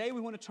lives. Today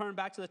we want to turn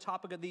back to the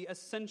topic of the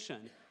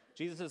ascension,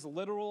 Jesus'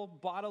 literal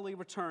bodily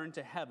return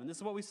to heaven. This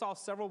is what we saw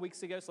several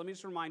weeks ago, so let me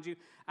just remind you,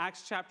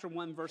 Acts chapter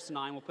 1, verse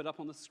 9, we'll put up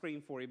on the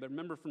screen for you, but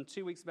remember from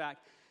 2 weeks back,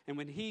 and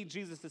when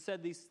Jesus had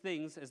said these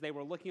things, as they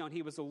were looking on,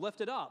 he was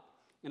lifted up,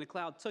 and a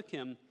cloud took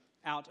him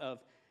out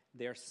of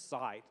their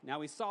sight. Now,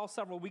 we saw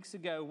several weeks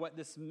ago what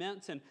this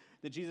meant, and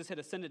that Jesus had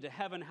ascended to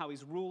heaven, how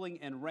he's ruling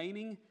and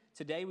reigning.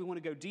 Today, we want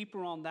to go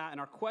deeper on that, and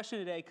our question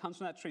today comes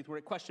from that truth. We're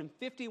at question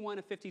 51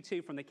 of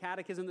 52 from the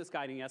Catechism that's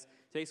guiding us.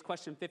 Today's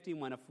question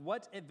 51 of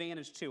what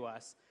advantage to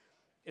us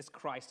is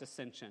Christ's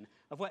ascension?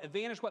 Of what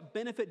advantage, what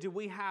benefit do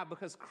we have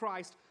because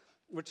Christ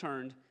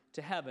returned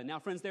to heaven? Now,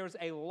 friends, there's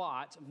a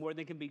lot more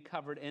than can be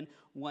covered in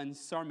one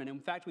sermon. In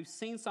fact, we've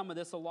seen some of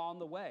this along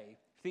the way.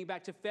 If you think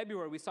back to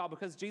February, we saw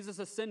because Jesus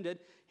ascended,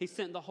 he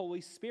sent the Holy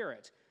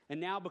Spirit.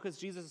 And now because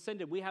Jesus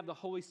ascended, we have the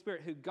Holy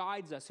Spirit who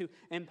guides us, who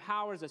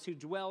empowers us, who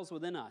dwells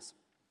within us.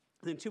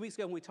 And then 2 weeks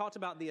ago when we talked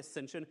about the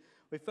ascension,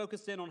 we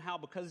focused in on how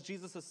because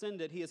Jesus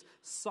ascended, he is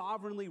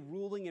sovereignly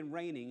ruling and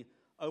reigning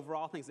over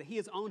all things. That he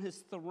is on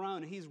his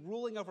throne. He's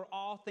ruling over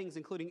all things,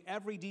 including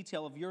every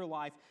detail of your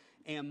life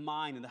and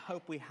mine, and the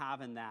hope we have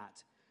in that.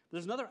 But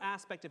there's another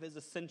aspect of his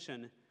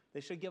ascension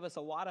that should give us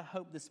a lot of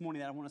hope this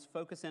morning that I want us to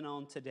focus in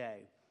on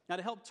today. Now,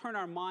 to help turn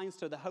our minds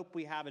to the hope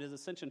we have in his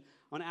ascension,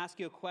 I want to ask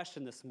you a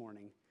question this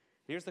morning.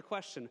 Here's the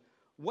question.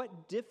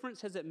 What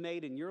difference has it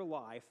made in your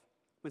life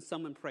when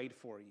someone prayed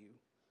for you?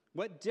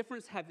 What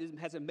difference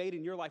has it made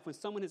in your life when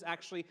someone has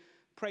actually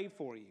prayed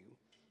for you?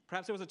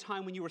 Perhaps there was a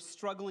time when you were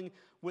struggling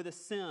with a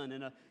sin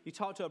and you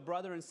talked to a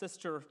brother and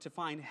sister to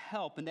find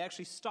help, and they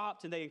actually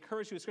stopped and they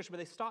encouraged you with Scripture, but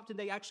they stopped and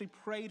they actually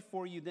prayed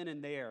for you then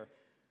and there.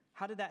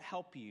 How did that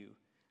help you?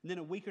 And then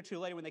a week or two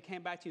later when they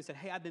came back to you and said,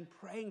 hey, I've been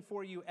praying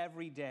for you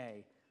every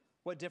day.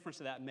 What difference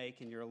did that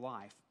make in your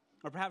life?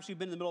 Or perhaps you've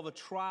been in the middle of a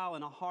trial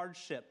and a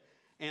hardship,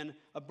 and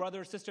a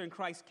brother or sister in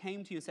Christ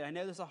came to you and said, I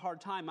know this is a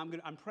hard time.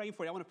 I'm praying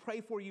for you. I want to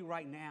pray for you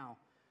right now.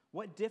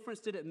 What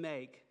difference did it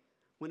make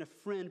when a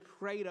friend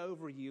prayed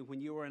over you when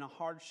you were in a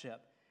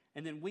hardship,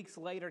 and then weeks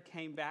later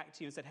came back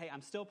to you and said, hey,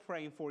 I'm still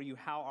praying for you.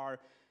 How are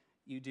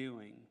you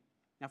doing?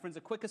 Now, friends,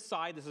 a quick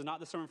aside, this is not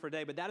the sermon for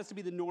today, but that is to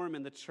be the norm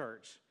in the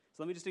church.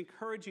 So let me just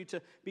encourage you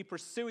to be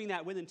pursuing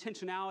that with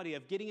intentionality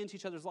of getting into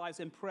each other's lives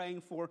and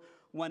praying for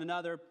one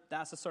another.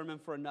 That's a sermon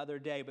for another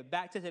day. But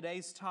back to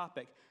today's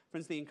topic.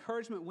 Friends, the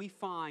encouragement we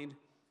find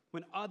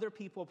when other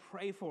people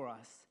pray for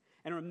us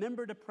and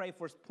remember to pray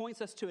for us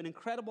points us to an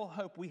incredible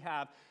hope we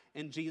have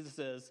in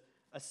Jesus'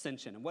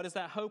 ascension. And what is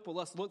that hope? Well,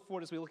 let's look for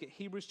it as we look at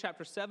Hebrews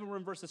chapter 7. We're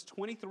in verses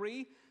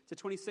 23 to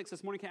 26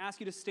 this morning. Can I ask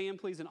you to stand,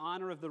 please, in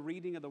honor of the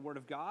reading of the Word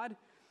of God?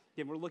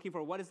 Again, we're looking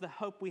for what is the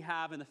hope we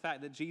have in the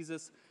fact that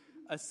Jesus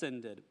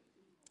ascended.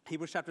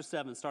 Hebrews chapter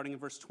 7, starting in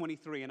verse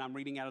 23, and I'm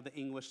reading out of the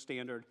English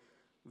Standard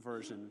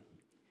Version.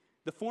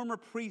 The former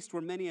priests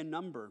were many in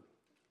number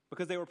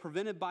because they were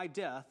prevented by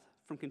death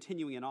from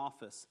continuing in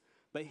office.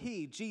 But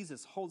he,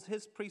 Jesus, holds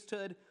his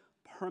priesthood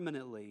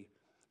permanently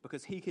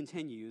because he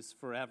continues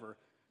forever.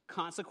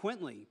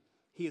 Consequently,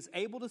 he is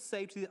able to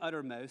save to the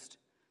uttermost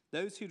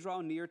those who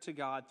draw near to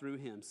God through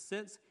him,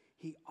 since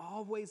he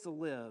always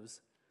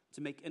lives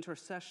to make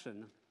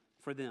intercession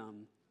for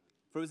them.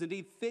 For it was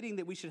indeed fitting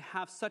that we should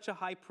have such a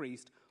high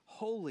priest,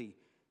 holy,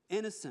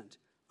 innocent,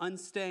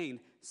 unstained,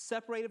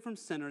 separated from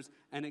sinners,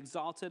 and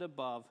exalted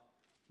above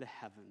the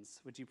heavens.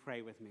 Would you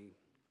pray with me?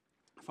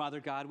 Father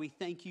God, we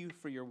thank you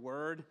for your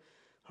word.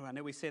 Lord, I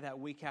know we say that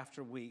week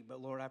after week, but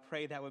Lord, I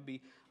pray that would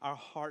be our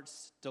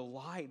heart's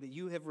delight, that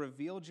you have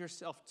revealed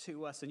yourself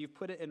to us and you've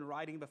put it in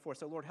writing before.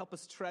 So Lord, help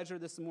us treasure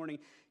this morning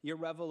your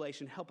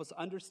revelation. Help us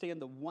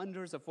understand the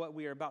wonders of what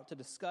we are about to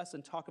discuss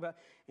and talk about,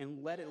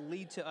 and let it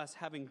lead to us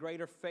having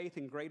greater faith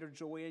and greater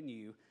joy in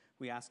you.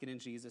 We ask it in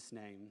Jesus'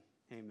 name.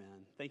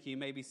 Amen. Thank you. You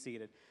may be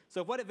seated.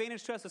 So what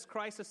advantage to us is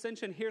Christ's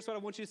ascension? Here's what I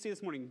want you to see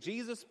this morning.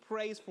 Jesus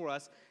prays for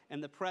us in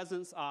the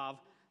presence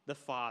of the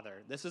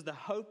Father. This is the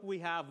hope we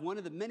have, one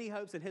of the many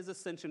hopes in his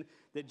ascension,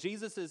 that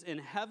Jesus is in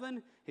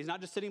heaven. He's not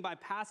just sitting by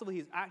passively,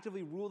 he's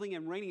actively ruling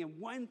and reigning. And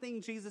one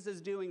thing Jesus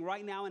is doing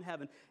right now in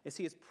heaven is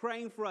he is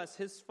praying for us,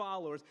 his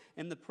followers,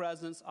 in the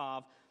presence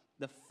of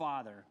the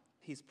Father.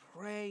 He's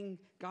praying,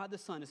 God the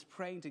Son is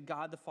praying to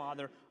God the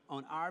Father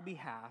on our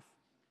behalf.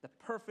 The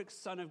perfect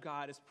Son of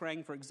God is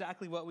praying for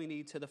exactly what we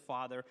need to the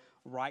Father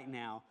right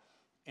now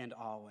and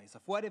always.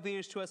 Of what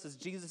advantage to us is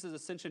Jesus'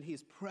 ascension?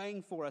 He's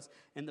praying for us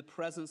in the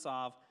presence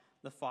of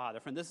the Father.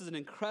 Friend, this is an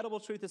incredible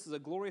truth. This is a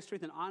glorious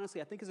truth. And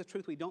honestly, I think it's a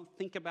truth we don't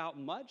think about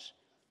much.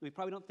 We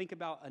probably don't think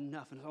about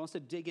enough. And I want us to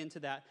dig into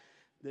that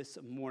this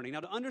morning.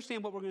 Now, to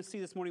understand what we're going to see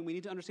this morning, we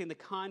need to understand the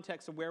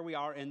context of where we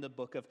are in the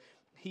book of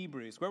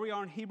Hebrews. Where we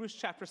are in Hebrews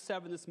chapter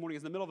 7 this morning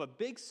is in the middle of a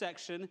big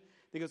section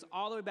that goes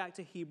all the way back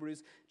to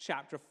Hebrews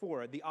chapter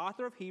 4. The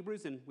author of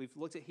Hebrews, and we've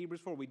looked at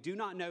Hebrews 4, we do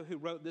not know who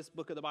wrote this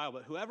book of the Bible,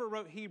 but whoever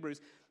wrote Hebrews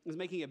is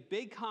making a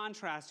big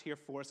contrast here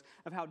for us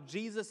of how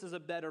Jesus is a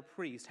better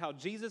priest, how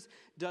Jesus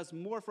does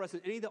more for us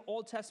than any of the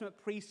Old Testament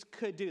priests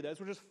could do. Those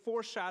were just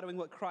foreshadowing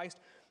what Christ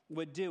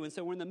would do. And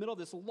so we're in the middle of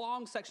this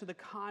long section of the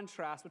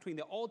contrast between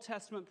the Old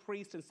Testament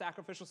priest and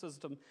sacrificial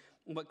system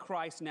and what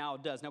Christ now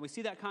does. Now we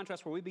see that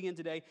contrast where we begin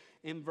today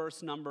in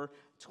verse number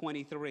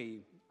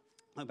 23.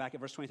 Look back at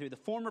verse 23. The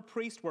former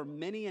priests were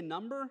many in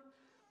number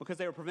because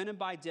they were prevented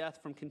by death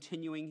from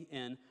continuing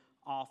in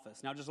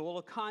office. Now just a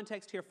little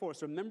context here for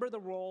us. Remember the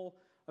role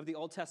of the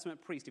Old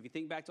Testament priest. If you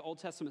think back to Old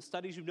Testament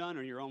studies you've done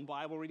or your own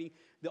Bible reading,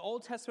 the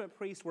Old Testament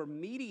priests were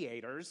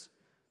mediators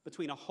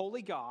between a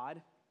holy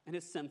God and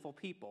his sinful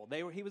people.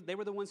 They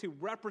were the ones who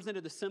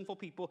represented the sinful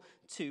people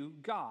to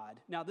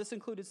God. Now, this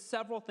included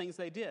several things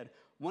they did.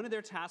 One of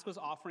their tasks was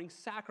offering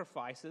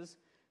sacrifices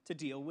to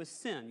deal with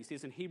sin. You see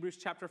this in Hebrews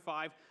chapter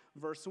 5,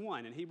 verse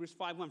 1. In Hebrews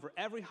 5:1, for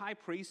every high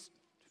priest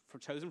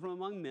chosen from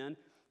among men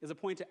is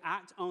appointed to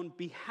act on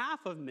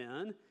behalf of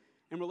men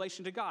in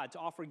relation to God, to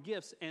offer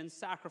gifts and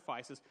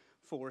sacrifices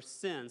for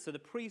sin. So the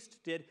priest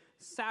did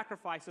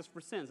sacrifices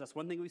for sins. That's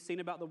one thing we've seen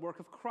about the work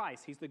of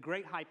Christ. He's the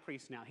great high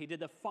priest now. He did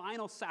the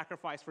final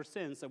sacrifice for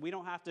sins, so we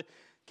don't have to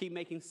keep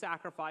making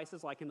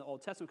sacrifices like in the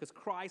Old Testament because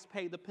Christ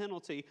paid the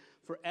penalty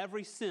for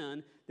every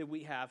sin that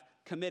we have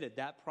committed.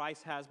 That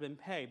price has been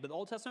paid. But the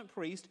Old Testament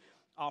priest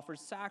offered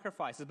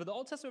sacrifices. But the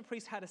Old Testament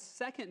priest had a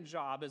second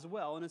job as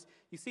well, and as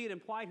you see it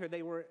implied here,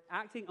 they were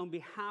acting on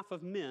behalf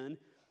of men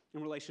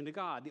in relation to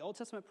God. The Old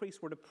Testament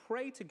priests were to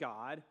pray to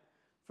God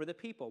for the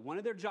people. One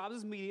of their jobs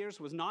as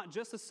mediators was not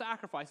just the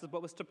sacrifices,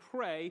 but was to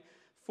pray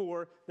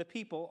for the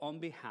people on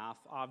behalf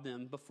of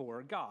them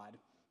before God.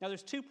 Now,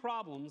 there's two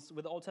problems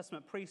with the Old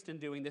Testament priest in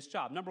doing this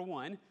job. Number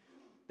one,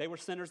 they were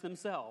sinners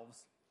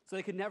themselves, so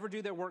they could never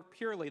do their work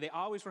purely. They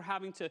always were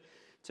having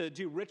to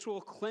do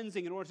ritual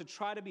cleansing in order to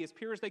try to be as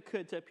pure as they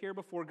could to appear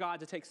before God,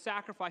 to take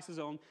sacrifices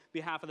on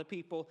behalf of the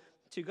people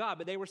to God.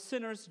 But they were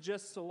sinners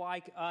just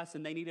like us,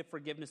 and they needed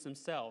forgiveness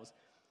themselves.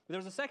 But there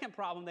was a second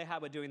problem they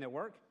had with doing their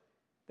work.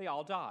 They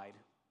all died.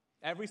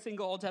 Every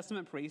single Old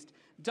Testament priest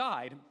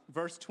died.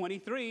 Verse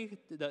 23,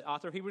 the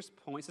author of Hebrews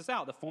points this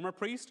out. The former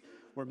priests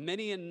were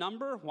many in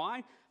number.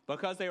 Why?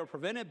 Because they were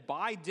prevented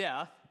by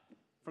death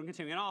from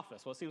continuing in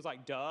office. Well, it seems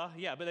like duh.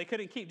 Yeah, but they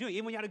couldn't keep doing it.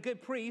 Even when you had a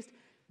good priest,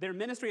 their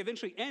ministry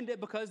eventually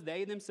ended because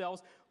they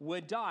themselves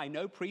would die.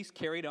 No priest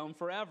carried on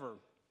forever.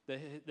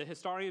 The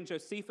historian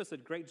Josephus, a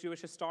great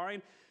Jewish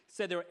historian,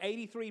 said there were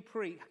 83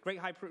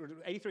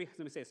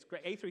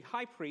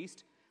 high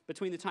priests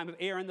between the time of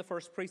Aaron, the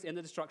first priest, and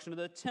the destruction of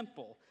the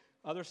temple.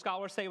 Other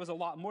scholars say it was a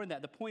lot more than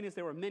that. The point is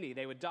there were many.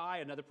 They would die,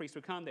 another priest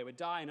would come, they would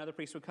die, another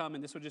priest would come,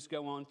 and this would just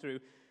go on through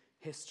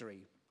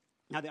history.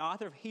 Now, the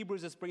author of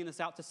Hebrews is bringing this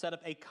out to set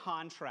up a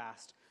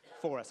contrast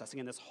for us.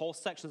 Again, this whole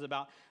section is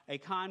about a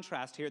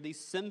contrast here. These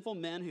sinful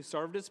men who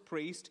served as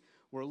priests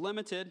were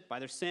limited by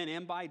their sin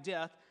and by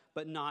death,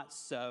 but not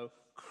so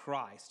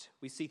Christ.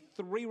 We see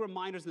three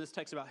reminders in this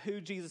text about who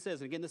Jesus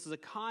is. And again, this is a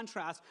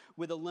contrast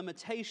with the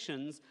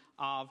limitations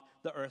of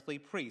the earthly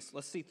priests.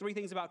 Let's see three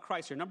things about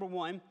Christ here. Number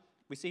one,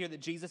 we see here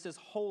that Jesus is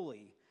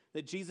holy.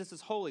 That Jesus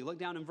is holy. Look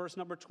down in verse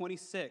number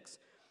 26.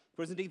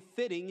 For it is indeed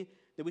fitting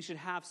that we should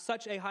have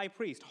such a high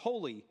priest,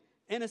 holy,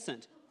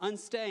 innocent,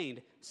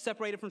 unstained,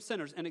 separated from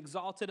sinners, and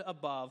exalted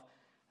above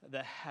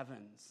the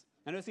heavens.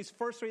 Now notice these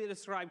first three that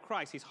describe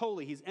Christ. He's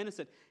holy, he's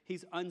innocent,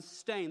 he's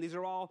unstained. These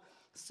are all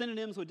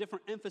synonyms with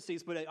different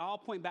emphases, but they all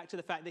point back to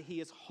the fact that he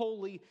is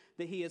holy,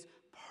 that he is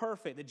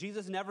perfect, that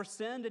Jesus never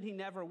sinned and he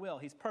never will.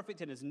 He's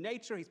perfect in his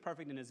nature, he's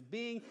perfect in his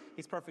being,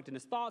 he's perfect in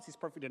his thoughts, he's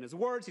perfect in his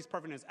words, he's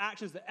perfect in his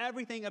actions, that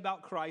everything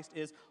about Christ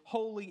is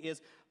holy,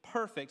 is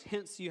perfect.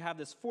 Hence, you have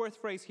this fourth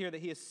phrase here that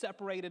he is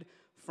separated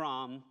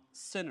from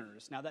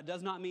sinners. Now, that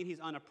does not mean he's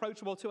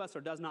unapproachable to us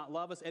or does not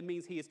love us. It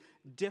means he is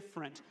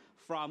different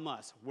from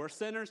us. We're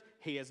sinners.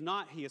 He is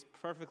not. He is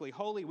perfectly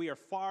holy. We are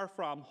far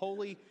from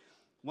holy.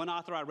 One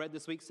author I read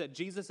this week said,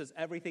 Jesus is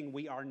everything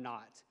we are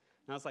not.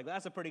 And I was like,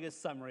 that's a pretty good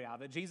summary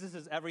of it. Jesus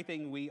is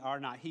everything we are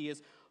not. He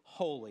is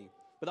holy.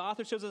 But the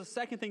author shows us a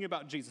second thing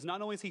about Jesus.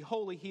 Not only is he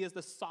holy, he is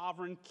the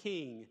sovereign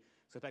king.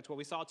 So back to what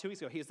we saw 2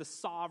 weeks ago. He is the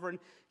sovereign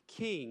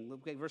king.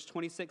 Look at verse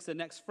 26, the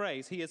next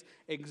phrase. He is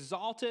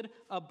exalted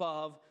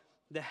above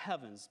the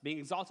heavens. Being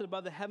exalted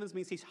above the heavens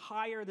means he's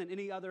higher than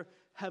any other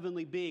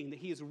heavenly being, that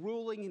he is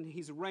ruling and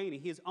he's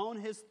reigning. He is on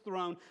his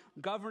throne,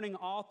 governing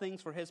all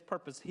things for his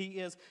purpose. He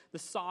is the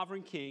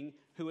sovereign king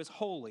who is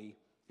holy.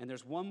 And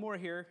there's one more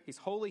here. He's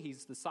holy.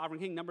 He's the sovereign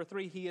king. Number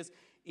 3, he is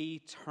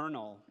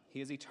eternal. He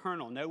is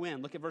eternal, no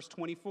end. Look at verse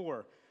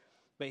 24.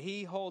 But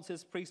he holds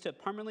his priesthood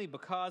permanently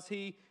because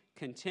he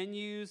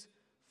continues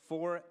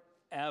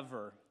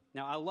forever.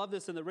 Now, I love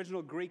this in the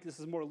original Greek. This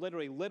is more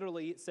literally.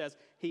 Literally, it says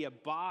he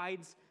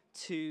abides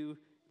to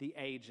the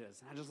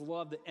ages. I just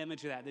love the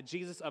image of that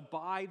Jesus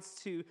abides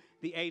to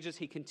the ages.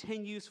 He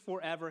continues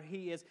forever.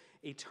 He is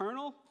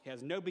eternal. He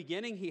has no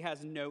beginning. He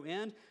has no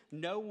end.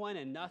 No one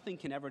and nothing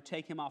can ever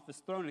take him off his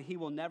throne, and he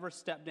will never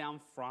step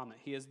down from it.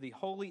 He is the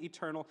holy,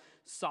 eternal,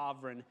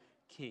 sovereign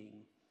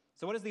king.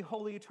 So what is the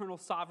holy, eternal,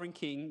 sovereign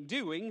king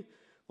doing?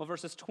 Well,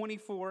 verses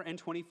 24 and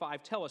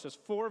 25 tell us. There's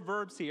 4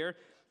 verbs here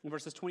in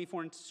verses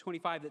 24 and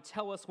 25 that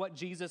tell us what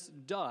Jesus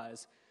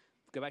does.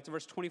 Go back to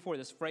verse 24,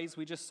 this phrase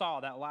we just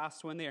saw, that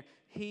last one there.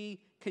 He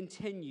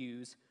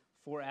continues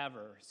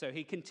forever. So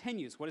he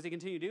continues. What does he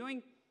continue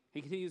doing?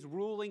 He continues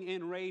ruling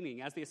and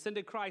reigning. As the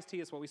ascended Christ, he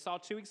is what we saw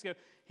 2 weeks ago.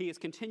 He is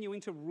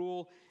continuing to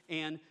rule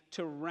and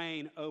to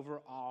reign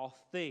over all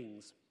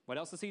things. What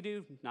else does he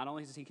do? Not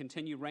only does he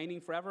continue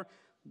reigning forever,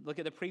 look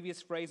at the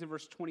previous phrase in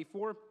verse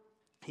 24.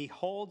 He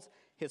holds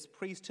his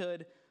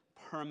priesthood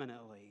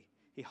permanently.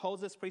 He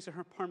holds his priesthood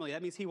permanently.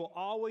 That means he will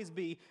always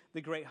be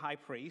the great high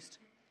priest.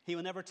 He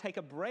will never take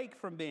a break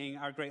from being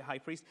our great high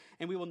priest,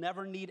 and we will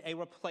never need a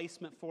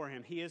replacement for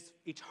him. He is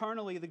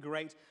eternally the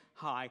great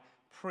high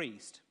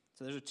priest.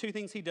 So there's 2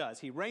 things he does.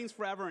 He reigns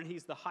forever, and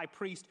he's the high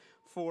priest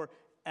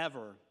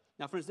forever.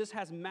 Now, friends, this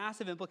has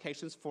massive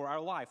implications for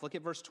our life. Look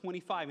at verse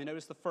 25, and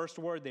notice the first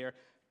word there,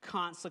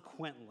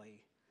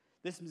 consequently.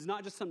 This is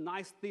not just some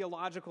nice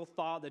theological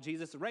thought that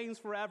Jesus reigns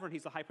forever and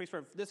he's the high priest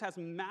forever. This has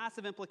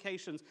massive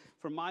implications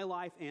for my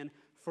life and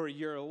for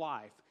your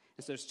life.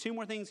 And so there's 2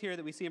 more things here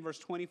that we see in verse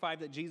 25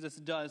 that Jesus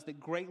does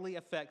that greatly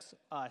affects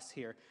us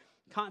here.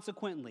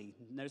 Consequently,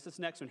 notice this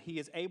next one, he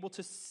is able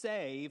to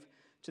save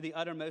to the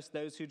uttermost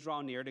those who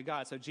draw near to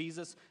God. So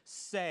Jesus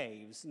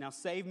saves. Now,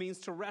 save means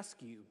to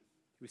rescue.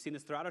 We've seen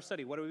this throughout our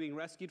study. What are we being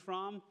rescued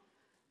from?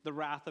 The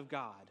wrath of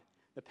God.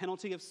 The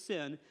penalty of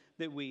sin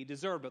that we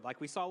deserve. But like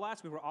we saw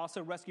last week, we're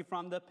also rescued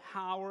from the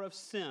power of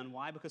sin.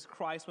 Why? Because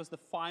Christ was the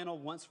final,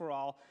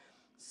 once-for-all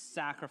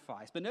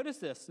sacrifice. But notice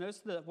this.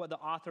 Notice what the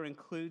author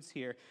includes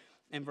here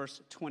in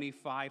verse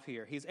 25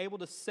 here. He's able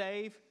to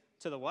save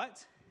to the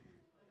what?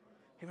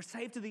 He was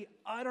saved to the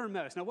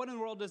uttermost. Now, what in the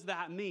world does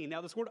that mean?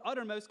 Now, this word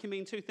uttermost can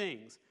mean 2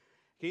 things.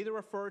 It can either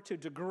refer to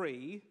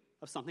degree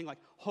of something like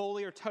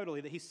wholly or totally,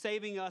 that he's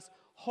saving us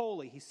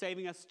wholly. He's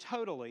saving us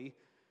totally.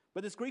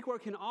 But this Greek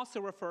word can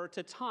also refer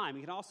to time.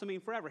 It can also mean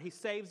forever. He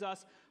saves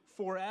us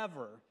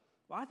forever.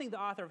 Well, I think the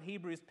author of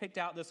Hebrews picked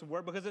out this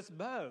word because it's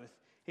both.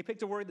 He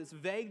picked a word that's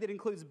vague that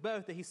includes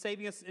both, that he's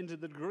saving us into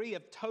the degree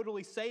of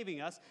totally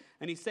saving us,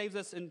 and he saves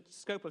us in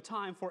scope of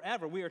time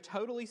forever. We are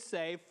totally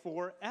saved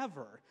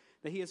forever.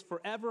 That he is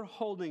forever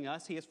holding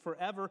us. He is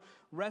forever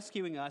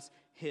rescuing us,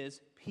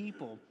 his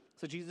people.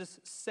 So Jesus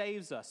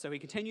saves us. So he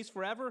continues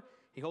forever.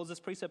 He holds his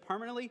priesthood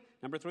permanently.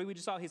 Number 3, we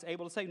just saw he's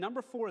able to save.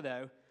 Number 4,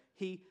 though,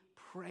 he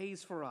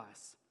prays for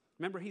us.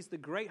 Remember, he's the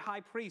great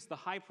high priest. The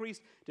high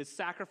priest did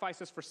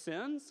sacrifices for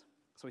sins.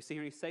 So we see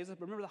here he says this.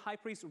 But remember, the high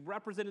priest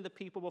represented the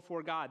people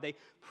before God. They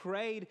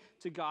prayed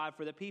to God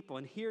for the people.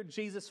 And here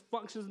Jesus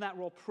functions in that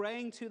role,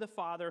 praying to the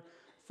Father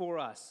for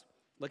us.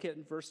 Look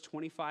at verse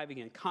 25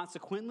 again.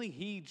 Consequently,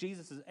 he,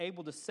 Jesus, is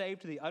able to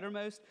save to the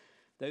uttermost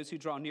those who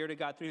draw near to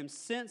God through him,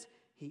 since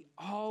he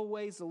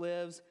always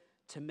lives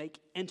to make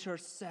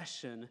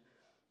intercession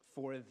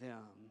for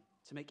them.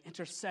 To make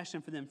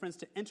intercession for them. Friends,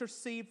 to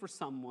intercede for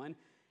someone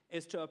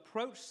is to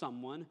approach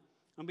someone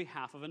on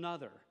behalf of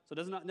another. So it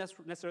does not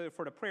necessarily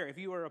refer to prayer. If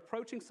you are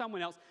approaching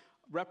someone else,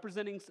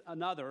 representing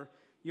another,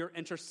 you're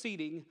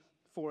interceding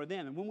for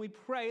them. And when we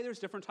pray, there's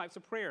different types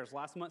of prayers.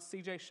 Last month,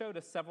 CJ showed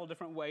us several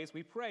different ways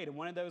we prayed. And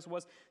one of those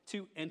was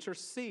to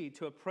intercede,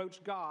 to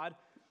approach God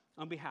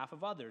on behalf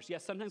of others.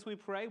 Yes, sometimes when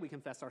we pray, we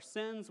confess our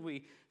sins,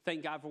 we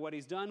thank God for what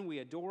he's done, we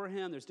adore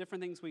him, there's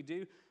different things we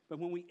do. But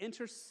when we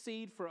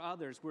intercede for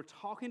others, we're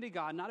talking to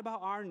God not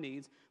about our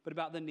needs, but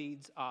about the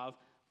needs of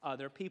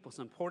other people. It's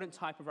an important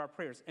type of our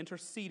prayers,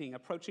 interceding,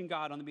 approaching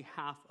God on the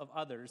behalf of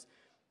others.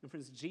 And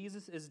friends,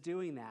 Jesus is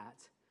doing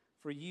that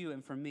for you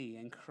and for me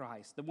in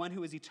Christ. The one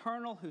who is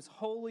eternal, who's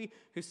holy,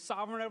 who's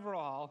sovereign over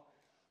all,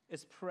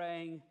 is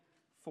praying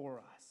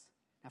for us.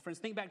 Now, friends,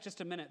 think back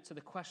just a minute to the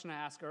question I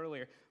asked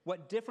earlier.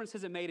 What difference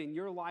has it made in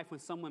your life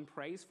when someone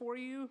prays for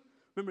you?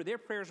 Remember, their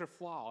prayers are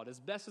flawed as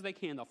best as they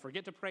can. They'll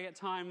forget to pray at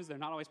times. They're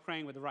not always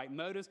praying with the right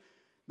motives.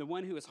 The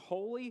one who is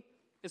holy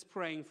is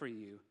praying for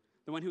you.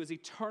 The one who is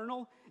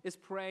eternal is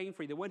praying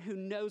for you. The one who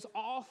knows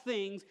all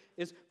things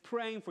is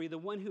praying for you. The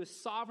one who is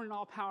sovereign and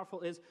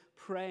all-powerful is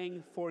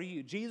praying for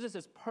you. Jesus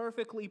is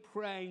perfectly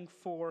praying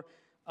for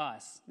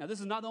us. Now, this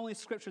is not the only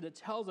scripture that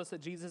tells us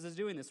that Jesus is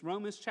doing this.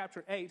 Romans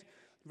chapter 8,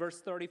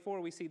 verse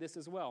 34, we see this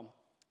as well.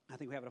 I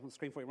think we have it up on the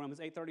screen for you. Romans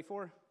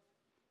 8:34.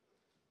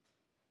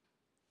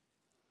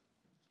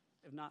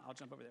 If not, I'll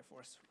jump over there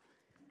for us.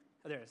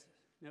 Oh, there it is.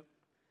 Nope.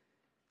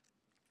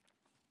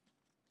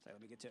 Sorry,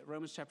 let me get to it.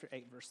 Romans chapter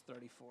 8, verse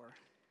 34.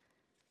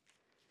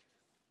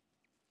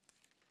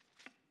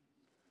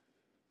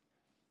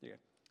 There you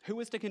go. Who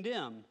is to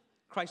condemn?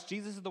 Christ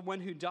Jesus is the one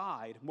who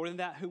died. More than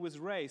that, who was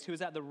raised, who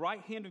is at the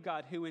right hand of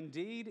God, who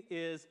indeed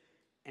is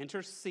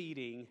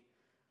interceding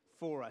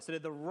for us. And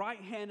at the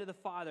right hand of the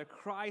Father,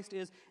 Christ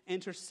is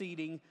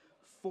interceding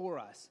for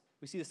us.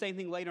 We see the same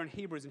thing later in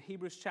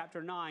Hebrews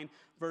chapter 9,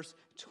 verse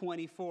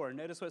 24.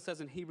 Notice what it says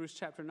in Hebrews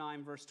chapter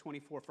 9, verse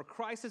 24. For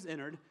Christ has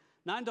entered,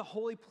 not into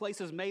holy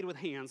places made with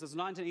hands. It's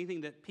not into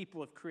anything that people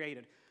have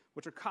created,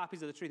 which are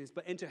copies of the true things,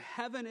 but into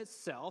heaven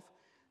itself,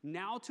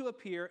 now to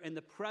appear in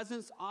the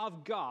presence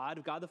of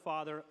God the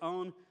Father,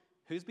 on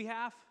whose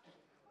behalf?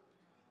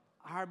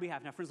 Our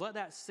behalf. Now, friends, let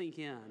that sink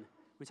in.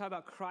 We talk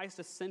about Christ's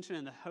ascension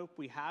and the hope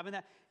we have in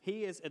that.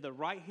 He is at the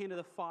right hand of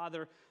the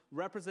Father,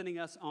 representing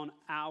us on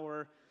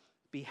our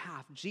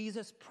behalf.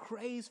 Jesus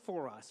prays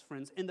for us,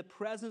 friends, in the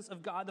presence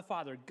of God the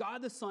Father.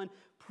 God the Son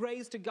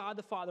prays to God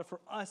the Father for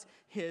us,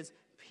 his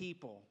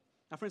people.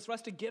 Now, friends, for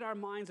us to get our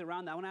minds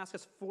around that, I want to ask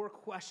us 4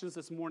 questions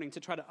this morning to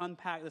try to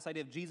unpack this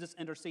idea of Jesus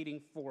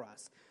interceding for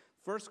us.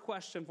 First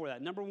question for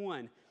that. Number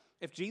 1,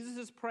 if Jesus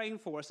is praying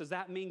for us, does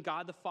that mean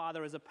God the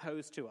Father is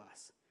opposed to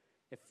us?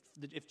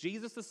 If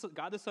Jesus,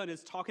 God the Son,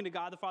 is talking to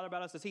God the Father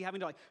about us, is he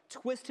having to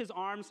twist his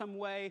arm some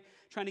way,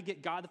 trying to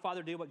get God the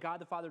Father to do what God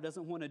the Father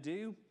doesn't want to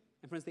do?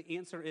 And friends, the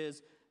answer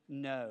is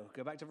no.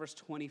 Go back to verse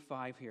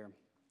 25 here.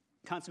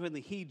 Consequently,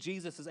 he,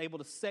 Jesus, is able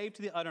to save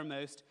to the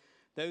uttermost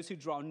those who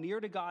draw near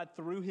to God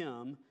through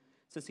him,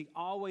 since he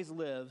always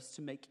lives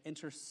to make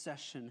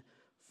intercession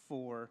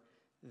for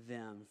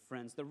them.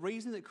 Friends, the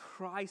reason that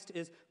Christ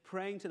is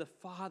praying to the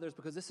Father is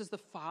because this is the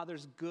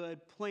Father's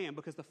good plan,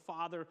 because the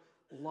Father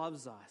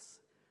loves us.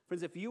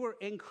 Friends, if you are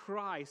in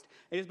Christ,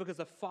 it is because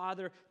the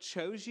Father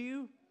chose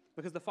you,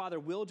 because the Father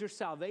willed your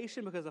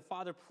salvation, because the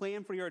Father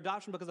planned for your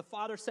adoption, because the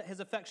Father set his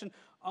affection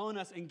on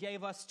us and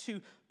gave us to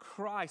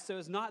Christ. So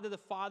it's not that the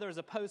Father is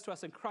opposed to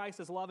us and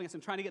Christ is loving us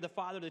and trying to get the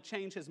Father to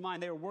change his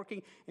mind. They are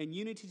working in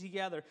unity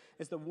together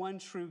as the one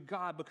true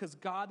God. Because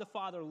God the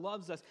Father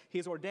loves us, he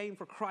has ordained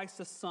for Christ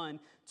the Son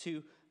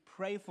to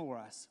pray for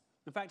us.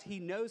 In fact, he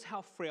knows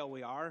how frail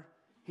we are.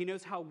 He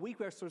knows how weak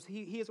we are, so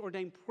he has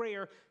ordained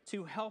prayer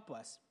to help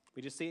us.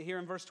 We just see it here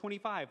in verse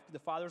 25. The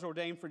Father's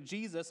ordained for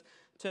Jesus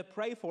to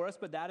pray for us,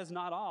 but that is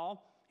not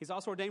all. He's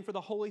also ordained for the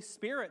Holy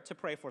Spirit to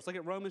pray for us. Look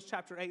at Romans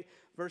chapter 8,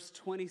 verse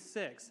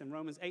 26. In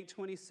Romans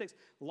 8:26,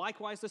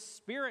 likewise, the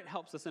Spirit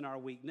helps us in our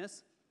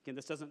weakness. Again,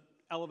 this doesn't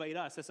elevate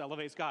us. This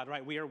elevates God,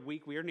 right? We are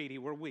weak. We are needy.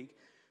 We're weak.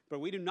 But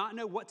we do not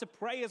know what to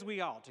pray as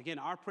we ought. Again,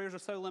 our prayers are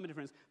so limited,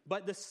 friends.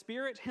 But the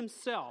Spirit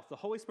himself, the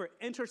Holy Spirit,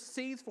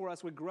 intercedes for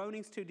us with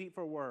groanings too deep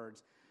for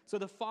words. So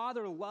the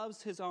Father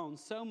loves his own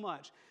so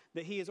much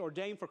that he has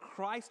ordained for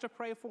Christ to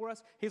pray for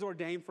us. He's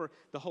ordained for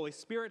the Holy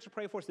Spirit to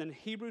pray for us. And in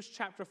Hebrews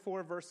chapter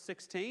 4, verse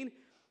 16,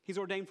 he's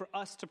ordained for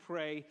us to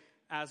pray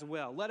as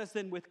well. Let us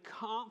then with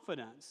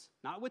confidence,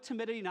 not with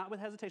timidity, not with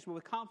hesitation, but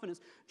with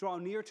confidence, draw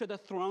near to the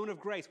throne of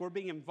grace. We're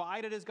being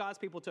invited as God's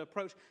people to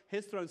approach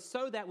his throne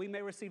so that we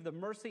may receive the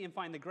mercy and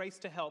find the grace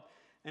to help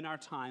in our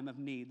time of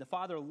need. The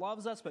Father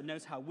loves us but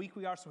knows how weak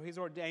we are, so he's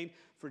ordained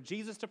for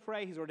Jesus to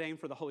pray. He's ordained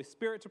for the Holy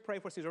Spirit to pray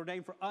for us. He's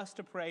ordained for us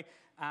to pray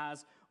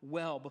as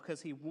well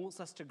because he wants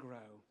us to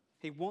grow.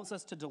 He wants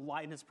us to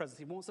delight in his presence.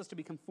 He wants us to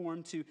be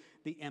conformed to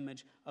the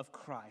image of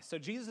Christ. So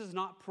Jesus is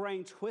not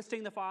praying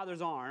twisting the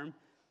Father's arm.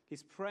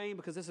 He's praying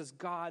because this is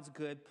God's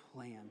good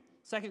plan.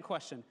 Second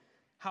question,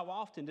 how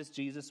often does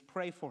Jesus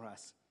pray for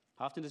us?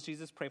 How often does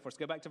Jesus pray for us?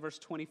 Go back to verse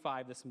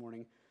 25 this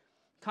morning.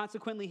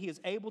 Consequently, he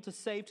is able to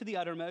save to the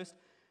uttermost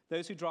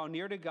those who draw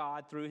near to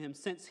God through him,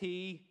 since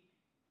he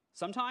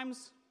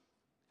sometimes,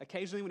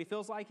 occasionally when he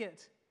feels like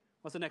it,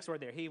 what's the next word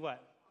there? He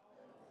what?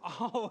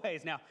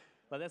 Always. Now,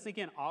 let that sink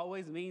in.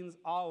 Always means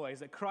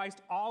always. That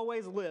Christ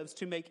always lives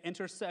to make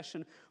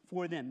intercession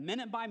for them.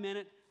 Minute by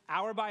minute,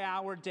 hour by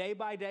hour, day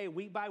by day,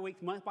 week by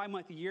week, month by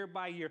month, year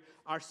by year.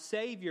 Our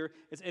Savior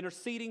is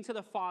interceding to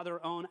the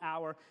Father on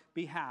our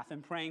behalf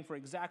and praying for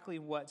exactly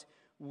what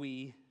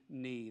we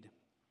need.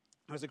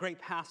 There was a great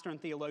pastor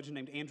and theologian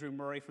named Andrew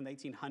Murray from the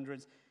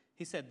 1800s.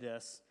 He said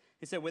this.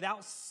 He said,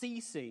 without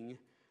ceasing,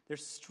 there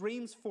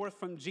streams forth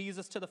from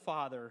Jesus to the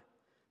Father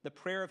the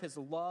prayer of his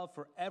love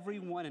for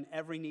everyone and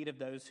every need of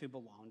those who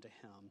belong to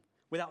him.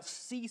 Without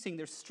ceasing,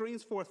 there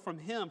streams forth from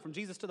him, from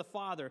Jesus to the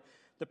Father,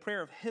 the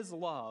prayer of his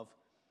love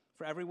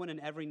for everyone and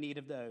every need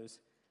of those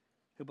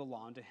who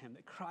belong to him.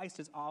 That Christ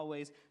is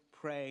always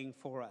praying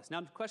for us.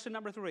 Now, question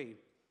number 3,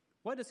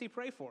 what does he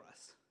pray for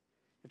us?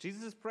 If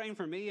Jesus is praying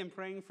for me and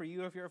praying for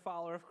you if you're a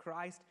follower of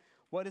Christ,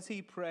 what is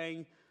he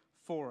praying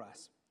for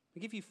us?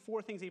 I'll give you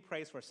 4 things he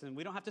prays for us, and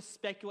we don't have to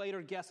speculate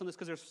or guess on this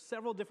because there's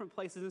several different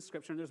places in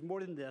Scripture, and there's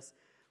more than this,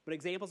 but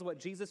examples of what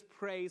Jesus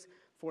prays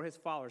for his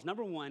followers.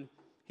 Number 1,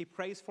 he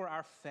prays for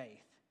our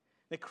faith.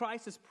 That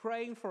Christ is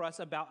praying for us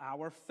about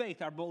our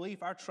faith, our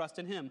belief, our trust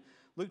in him.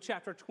 Luke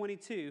chapter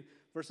 22,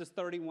 verses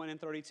 31 and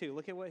 32.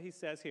 Look at what he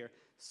says here.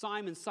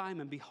 Simon,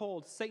 Simon,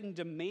 behold, Satan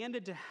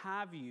demanded to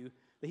have you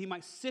that he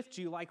might sift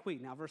you like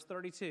wheat. Now, verse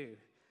 32.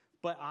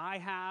 But I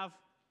have,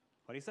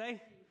 what do you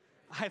say?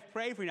 I've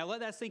prayed for you. Now,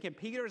 let that sink in.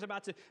 Peter is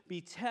about to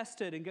be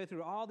tested and go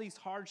through all these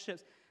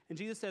hardships. And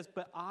Jesus says,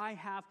 but I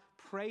have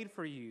prayed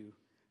for you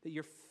that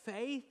your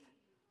faith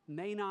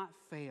may not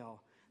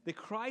fail. That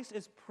Christ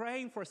is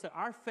praying for us that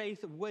our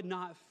faith would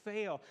not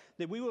fail,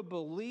 that we would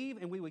believe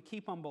and we would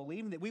keep on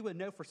believing, that we would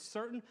know for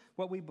certain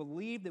what we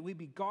believe, that we'd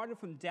be guarded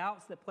from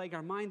doubts that plague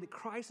our mind, that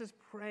Christ is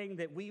praying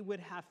that we would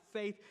have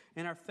faith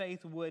and our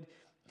faith would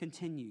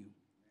continue.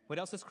 What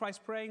else is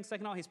Christ praying?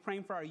 Second of all, he's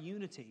praying for our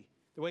unity,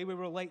 the way we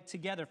relate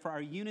together, for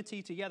our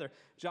unity together.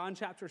 John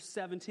chapter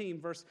 17,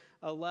 verse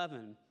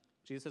 11.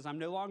 Jesus says, I'm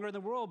no longer in the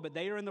world, but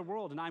they are in the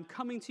world, and I'm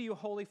coming to you,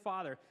 Holy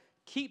Father.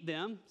 Keep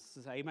them,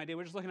 this is my idea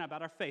we're just looking at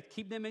about our faith.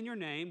 Keep them in your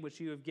name,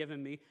 which you have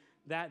given me,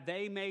 that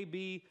they may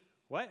be,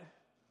 what?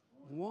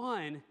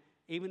 One,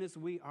 even as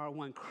we are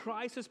one.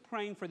 Christ is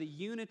praying for the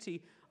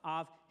unity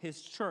of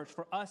his church,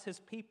 for us, his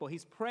people.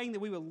 He's praying that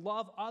we would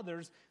love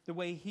others the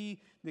way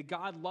that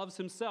God loves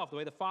himself, the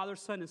way the Father,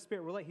 Son, and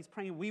Spirit relate. He's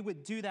praying we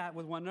would do that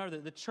with one another,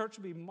 that the church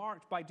would be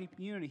marked by deep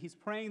unity. He's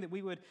praying that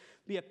we would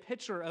be a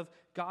picture of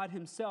God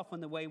himself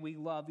in the way we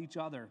love each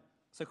other.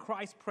 So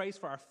Christ prays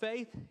for our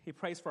faith. He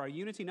prays for our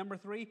unity. Number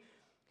 3,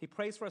 he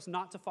prays for us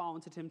not to fall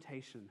into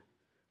temptation.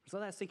 So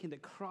that's thinking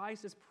that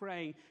Christ is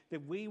praying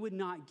that we would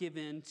not give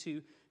in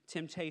to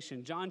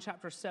temptation. John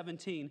chapter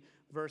 17,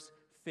 verse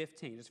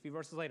 15. Just a few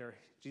verses later,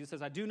 Jesus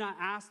says, I do not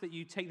ask that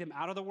you take them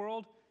out of the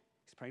world.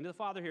 He's praying to the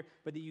Father here,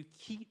 but that you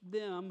keep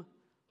them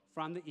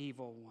from the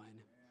evil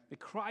one. That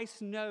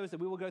Christ knows that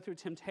we will go through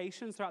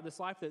temptations throughout this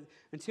life, that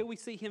until we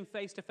see him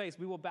face to face,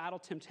 we will battle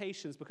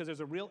temptations because there's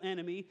a real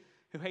enemy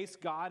who hates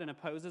God and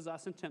opposes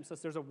us and tempts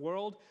us. There's a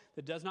world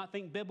that does not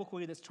think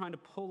biblically that's trying to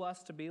pull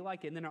us to be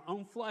like it. And then our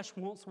own flesh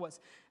wants what's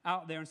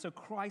out there. And so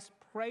Christ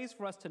prays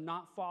for us to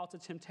not fall to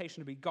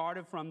temptation, to be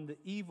guarded from the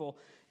evil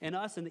in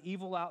us and the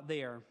evil out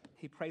there.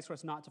 He prays for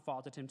us not to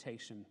fall to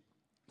temptation.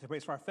 He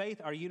prays for our faith,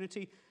 our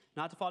unity,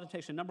 not to fall to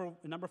temptation.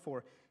 Number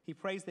 4, he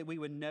prays that we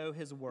would know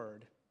his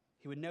word.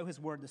 He would know his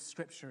word, the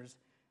scriptures,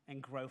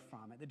 and grow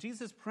from it. That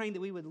Jesus is praying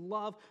that we would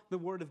love the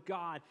word of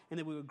God and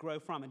that we would grow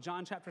from it.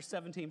 John chapter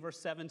 17, verse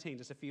 17,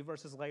 just a few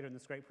verses later in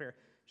this great prayer,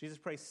 Jesus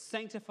prays,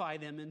 sanctify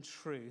them in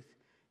truth.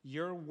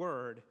 Your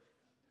word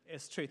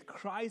is truth.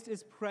 Christ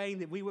is praying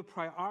that we would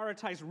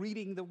prioritize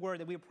reading the word,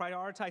 that we would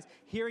prioritize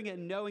hearing it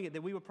and knowing it,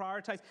 that we would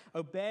prioritize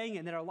obeying it,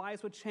 and that our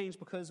lives would change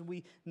because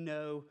we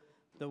know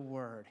the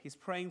word. He's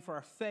praying for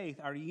our faith,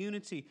 our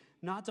unity,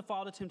 not to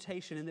fall to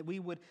temptation, and that we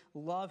would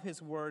love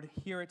his word,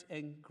 hear it,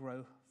 and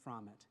grow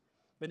from it.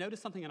 But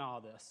notice something in all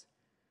of this.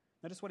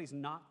 Notice what he's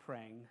not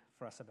praying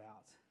for us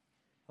about.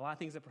 A lot of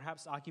things that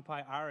perhaps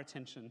occupy our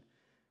attention: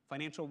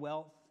 financial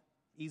wealth,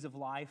 ease of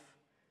life,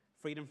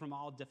 freedom from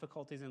all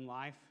difficulties in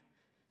life.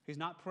 He's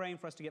not praying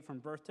for us to get from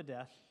birth to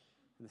death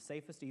in the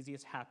safest,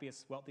 easiest,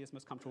 happiest, wealthiest,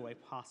 most comfortable way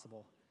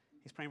possible.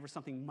 He's praying for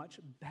something much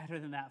better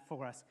than that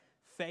for us: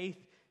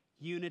 faith,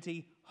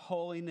 unity,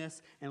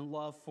 holiness, and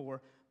love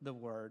for the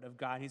word of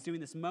God. He's doing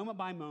this moment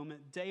by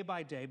moment, day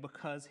by day,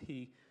 because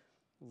he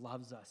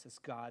loves us. It's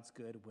God's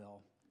good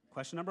will.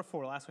 Question number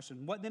 4, last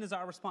question. What then is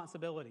our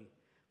responsibility?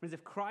 Friends,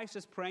 if Christ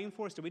is praying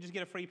for us, do we just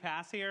get a free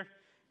pass here?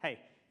 Hey,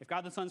 if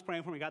God the Son's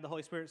praying for me, God the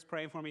Holy Spirit's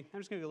praying for me, I'm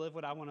just going to live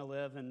what I want to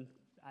live and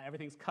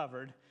everything's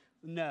covered.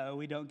 No,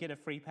 we don't get a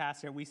free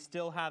pass here. We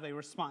still have a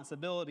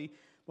responsibility,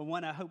 but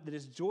one I hope that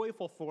is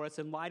joyful for us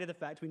in light of the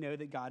fact we know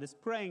that God is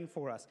praying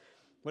for us.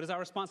 What is our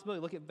responsibility?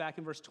 Look at back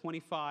in verse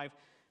 25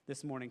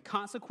 this morning.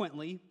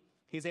 Consequently,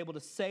 he's able to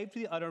save to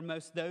the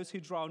uttermost those who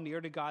draw near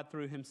to God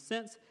through him,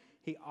 since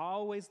he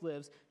always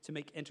lives to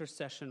make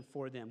intercession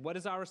for them. What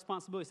is our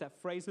responsibility? It's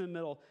that phrase in the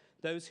middle,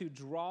 those who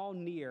draw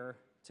near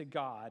to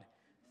God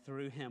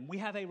through him. We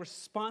have a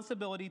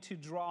responsibility to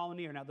draw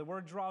near. Now, the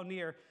word draw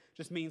near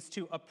just means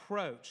to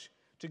approach,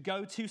 to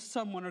go to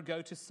someone or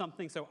go to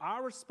something. So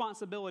our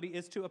responsibility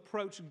is to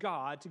approach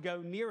God, to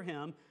go near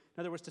him. In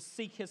other words, to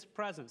seek his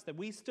presence, that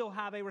we still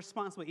have a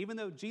responsibility. Even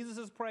though Jesus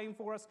is praying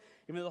for us,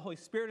 even though the Holy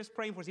Spirit is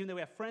praying for us, even though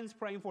we have friends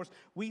praying for us,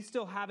 we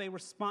still have a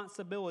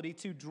responsibility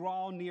to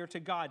draw near to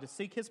God, to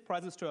seek his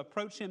presence, to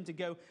approach him, to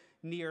go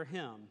near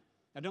him.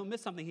 Now, don't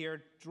miss something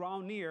here.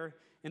 Draw near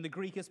in the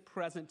Greek is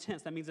present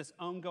tense. That means it's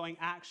ongoing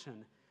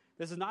action.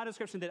 This is not a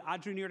description that I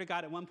drew near to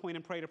God at one point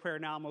and prayed a prayer,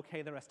 now I'm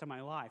okay the rest of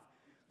my life.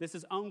 This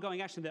is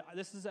ongoing action.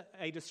 This is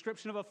a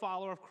description of a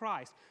follower of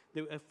Christ.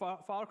 A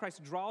follower of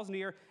Christ draws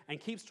near and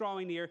keeps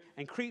drawing near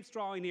and keeps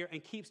drawing near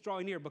and keeps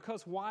drawing near.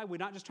 Because why? We're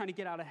not just trying to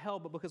get out of hell,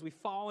 but because we've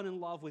fallen in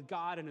love with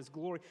God and his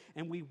glory,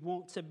 and we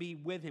want to be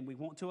with him. We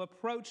want to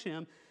approach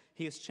him.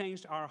 He has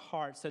changed our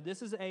hearts. So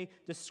this is a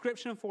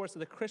description for us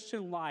of the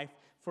Christian life,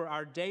 for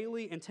our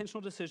daily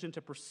intentional decision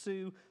to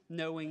pursue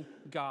knowing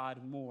God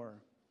more,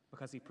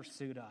 because he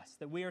pursued us.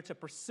 That we are to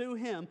pursue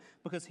him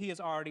because he has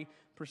already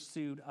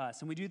pursued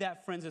us. And we do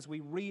that, friends, as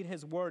we read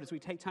his word, as we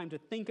take time to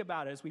think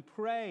about it, as we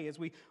pray, as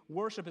we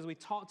worship, as we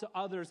talk to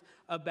others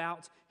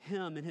about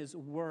him and his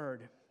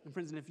word. And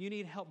friends, and if you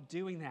need help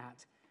doing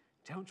that,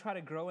 don't try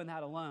to grow in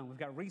that alone. We've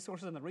got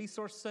resources in the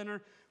Resource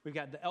Center. We've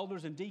got the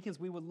elders and deacons.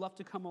 We would love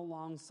to come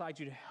alongside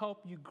you to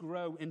help you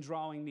grow in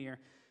drawing near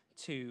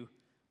to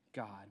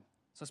God.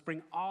 So let's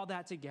bring all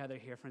that together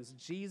here, friends.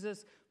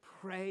 Jesus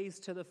prays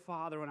to the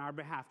Father on our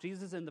behalf.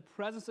 Jesus is in the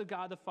presence of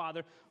God the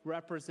Father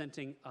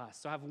representing us.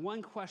 So I have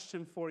one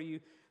question for you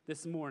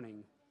this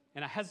morning.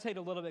 And I hesitate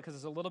a little bit because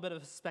it's a little bit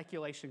of a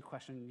speculation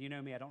question. You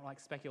know me, I don't like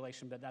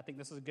speculation, but I think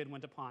this is a good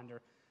one to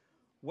ponder.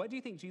 What do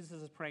you think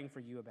Jesus is praying for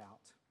you about?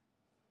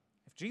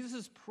 If Jesus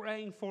is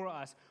praying for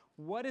us,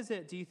 what is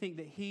it, do you think,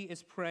 that he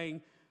is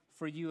praying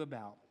for you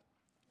about?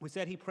 We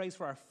said he prays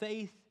for our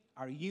faith,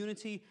 our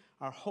unity,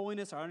 our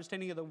holiness, our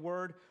understanding of the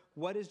word.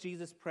 What is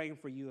Jesus praying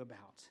for you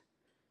about?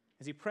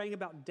 Is he praying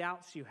about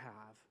doubts you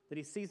have? That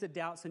he sees the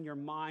doubts in your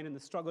mind and the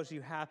struggles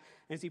you have?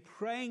 And is he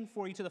praying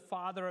for you to the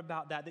Father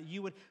about that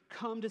you would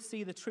come to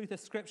see the truth of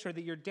Scripture,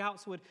 that your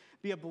doubts would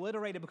be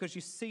obliterated because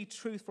you see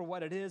truth for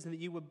what it is and that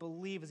you would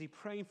believe? Is he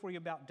praying for you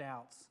about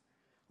doubts?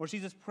 Or is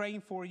Jesus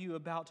praying for you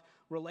about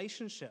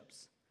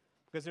relationships?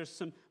 Because there's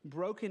some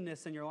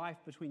brokenness in your life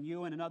between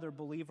you and another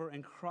believer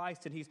in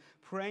Christ, and he's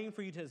praying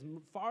for you to, as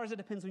far as it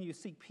depends on you,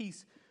 seek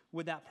peace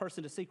with that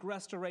person, to seek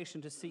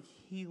restoration, to seek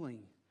healing.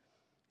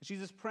 Is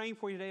Jesus praying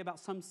for you today about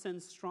some sin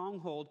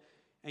stronghold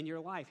in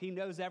your life? He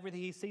knows everything.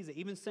 He sees it.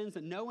 Even sins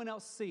that no one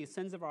else sees,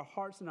 sins of our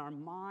hearts and our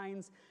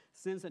minds,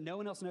 sins that no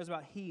one else knows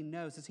about, he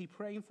knows. Is he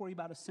praying for you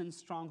about a sin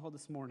stronghold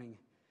this morning?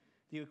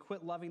 That you would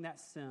quit loving that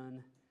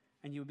sin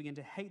and you would begin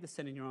to hate the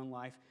sin in your own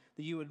life,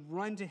 that you would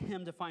run to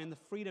him to find the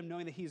freedom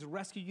knowing that he's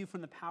rescued you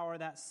from the power of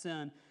that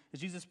sin. Is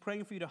Jesus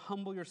praying for you to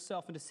humble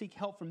yourself and to seek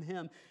help from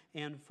him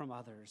and from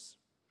others?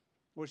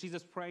 Or is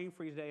Jesus praying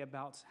for you today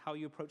about how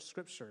you approach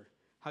Scripture,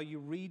 how you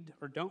read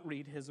or don't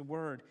read his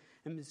word?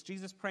 And is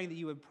Jesus praying that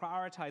you would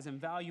prioritize and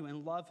value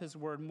and love his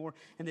word more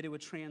and that it would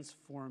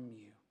transform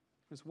you?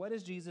 Because what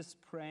is Jesus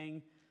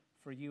praying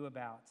for you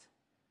about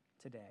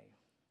today?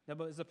 Now,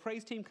 but as the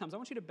praise team comes, I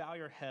want you to bow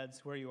your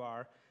heads where you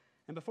are.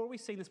 And before we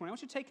sing this morning, I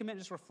want you to take a minute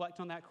and just reflect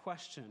on that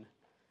question.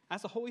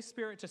 Ask the Holy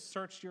Spirit to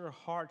search your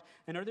heart.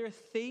 And are there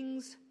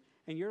things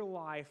in your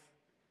life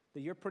that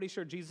you're pretty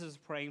sure Jesus is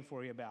praying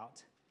for you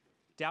about?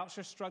 Doubts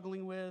you're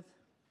struggling with?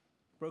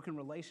 Broken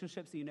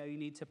relationships that you know you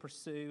need to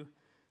pursue?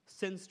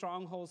 Sin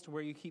strongholds to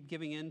where you keep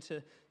giving in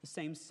to the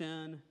same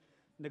sin?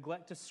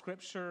 Neglect of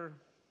Scripture?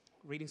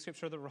 Reading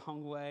Scripture the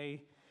wrong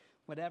way?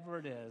 Whatever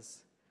it is,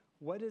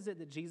 what is it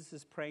that Jesus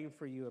is praying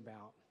for you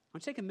about? I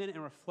want you to take a minute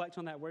and reflect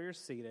on that where you're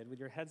seated with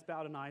your heads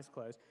bowed and eyes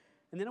closed.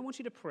 And then I want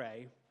you to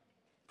pray.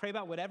 Pray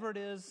about whatever it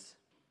is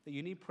that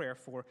you need prayer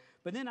for.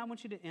 But then I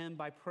want you to end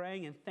by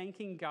praying and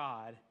thanking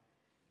God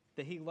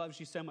that he loves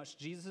you so much.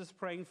 Jesus is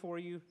praying for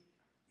you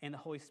and the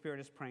Holy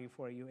Spirit is praying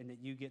for you and that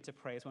you get to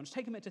pray as well. Just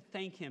take a minute to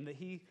thank him that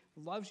he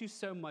loves you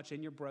so much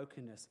in your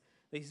brokenness.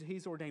 That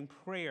he's ordained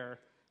prayer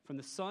from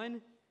the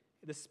Son,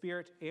 the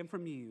Spirit, and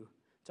from you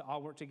to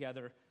all work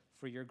together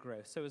for your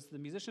growth. So as the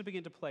musicians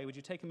begin to play, would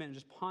you take a minute and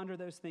just ponder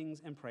those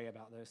things and pray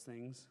about those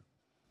things?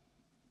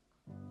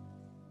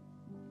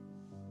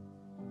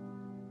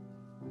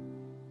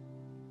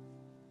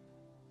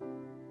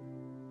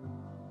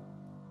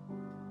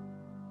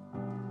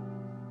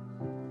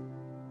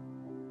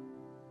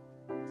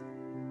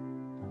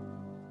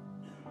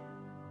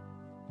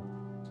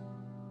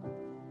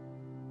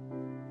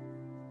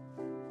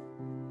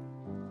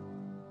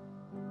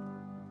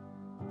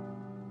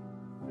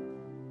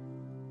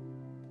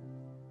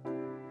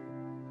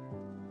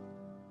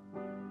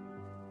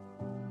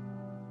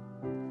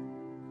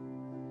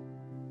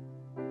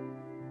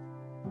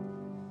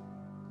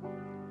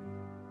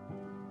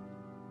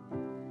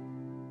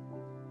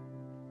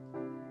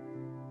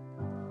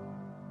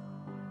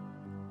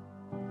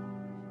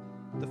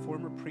 The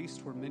former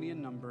priests were many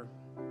in number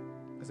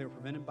because they were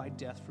prevented by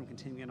death from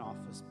continuing in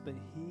office, but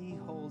he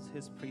holds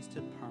his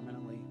priesthood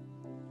permanently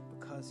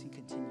because he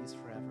continues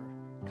forever.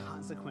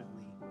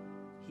 Consequently,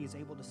 he is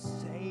able to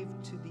save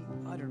to the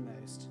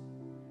uttermost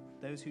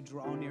those who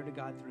draw near to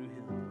God through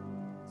him,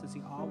 since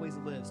he always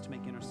lives to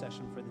make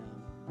intercession for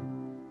them.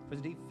 For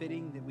it's indeed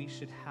fitting that we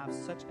should have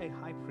such a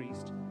high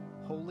priest,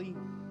 holy,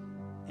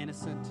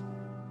 innocent,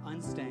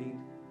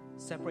 unstained,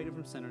 separated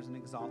from sinners, and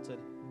exalted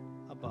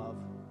above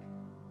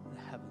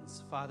the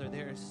heavens. Father,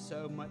 there is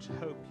so much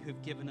hope you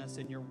have given us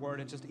in your word,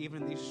 and just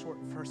even in these short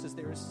verses,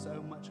 there is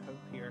so much hope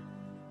here.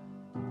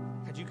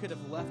 God, you could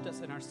have left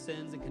us in our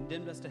sins and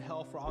condemned us to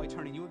hell for all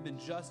eternity. You have been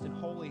just and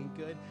holy and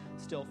good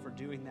still for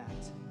doing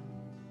that.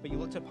 But you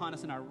looked upon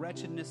us in our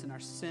wretchedness and our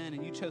sin,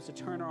 and you chose to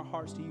turn our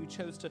hearts to you. You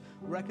chose to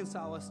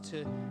reconcile us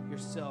to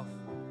yourself.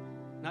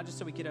 Not just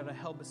so we get out of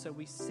hell, but so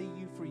we see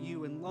you for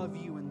you and love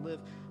you and live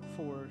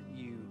for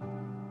you.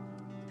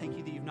 Thank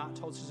you that you've not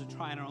told us to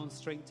try in our own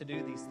strength to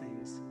do these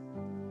things.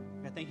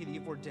 God, thank you that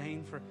you've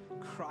ordained for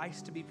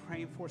Christ to be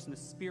praying for us and the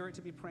Spirit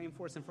to be praying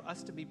for us and for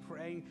us to be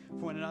praying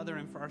for one another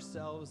and for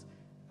ourselves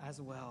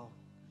as well.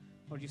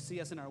 Lord, you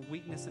see us in our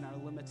weakness and our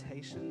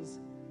limitations.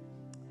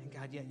 And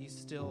God, yet you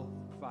still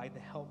provide the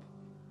help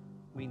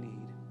we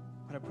need.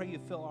 But I pray you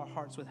fill our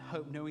hearts with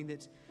hope, knowing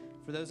that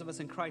for those of us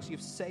in Christ,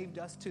 you've saved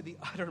us to the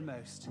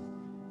uttermost.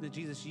 And that,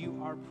 Jesus, you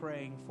are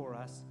praying for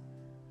us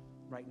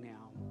right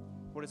now.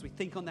 Lord, as we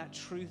think on that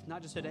truth,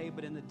 not just today,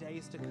 but in the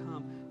days to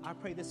come, I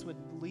pray this would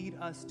lead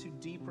us to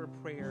deeper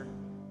prayer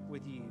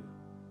with you.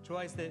 To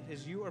realize that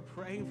as you are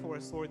praying for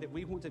us, Lord, that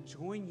we want to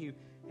join you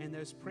in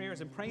those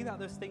prayers and praying about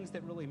those things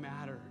that really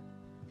matter.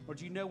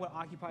 Lord, you know what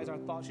occupies our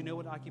thoughts. You know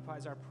what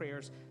occupies our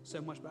prayers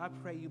so much. But I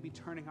pray you be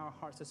turning our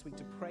hearts this week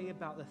to pray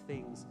about the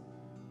things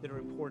that are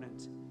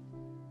important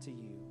to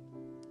you.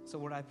 So,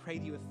 Lord, I pray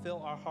that you would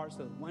fill our hearts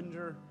with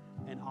wonder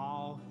and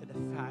awe at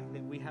the fact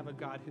that we have a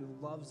God who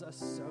loves us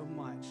so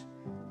much,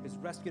 who's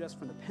rescued us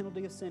from the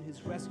penalty of sin,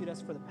 who's rescued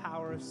us from the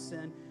power of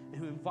sin, and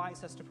who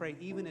invites us to pray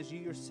even as you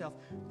yourself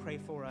pray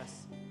for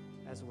us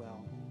as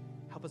well.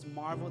 Help us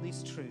marvel at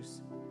these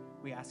truths,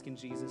 we ask in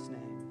Jesus'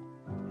 name.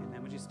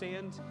 Amen. Would you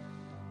stand?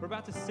 We're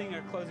about to sing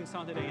our closing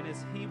song today, and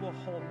it's He Will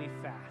Hold Me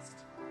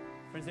Fast.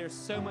 Friends, there's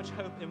so much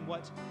hope in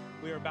what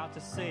we are about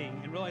to sing,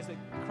 and realize that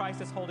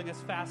Christ is holding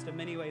us fast in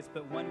many ways,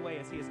 but one way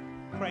is He is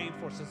praying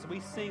for us. As we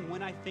sing,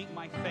 when I think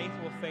my faith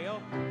will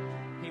fail,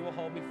 He will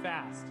hold me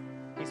fast.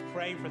 He's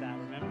praying for that,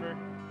 remember?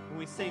 When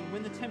we sing,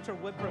 when the tempter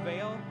would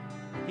prevail,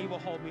 He will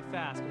hold me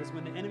fast. Because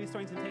when the enemy's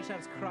throwing temptation at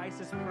us,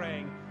 Christ is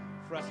praying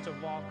for us to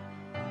walk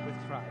with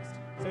Christ.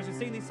 So as we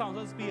sing these songs,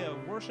 let's be a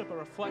worship, a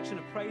reflection,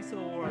 a praise to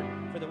the Lord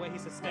for the way He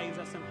sustains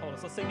us and holds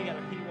us. Let's sing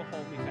together, He will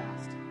hold me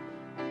fast.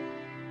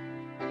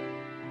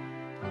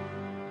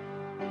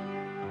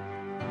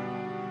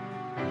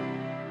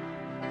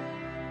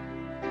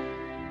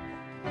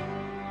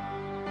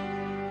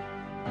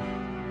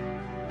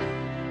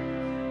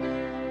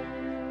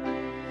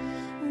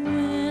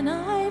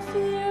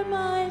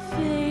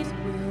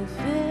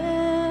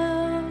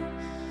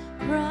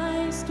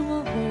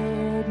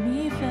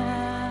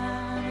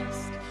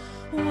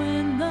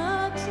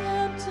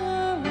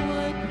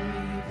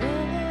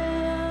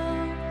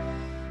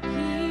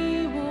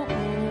 He will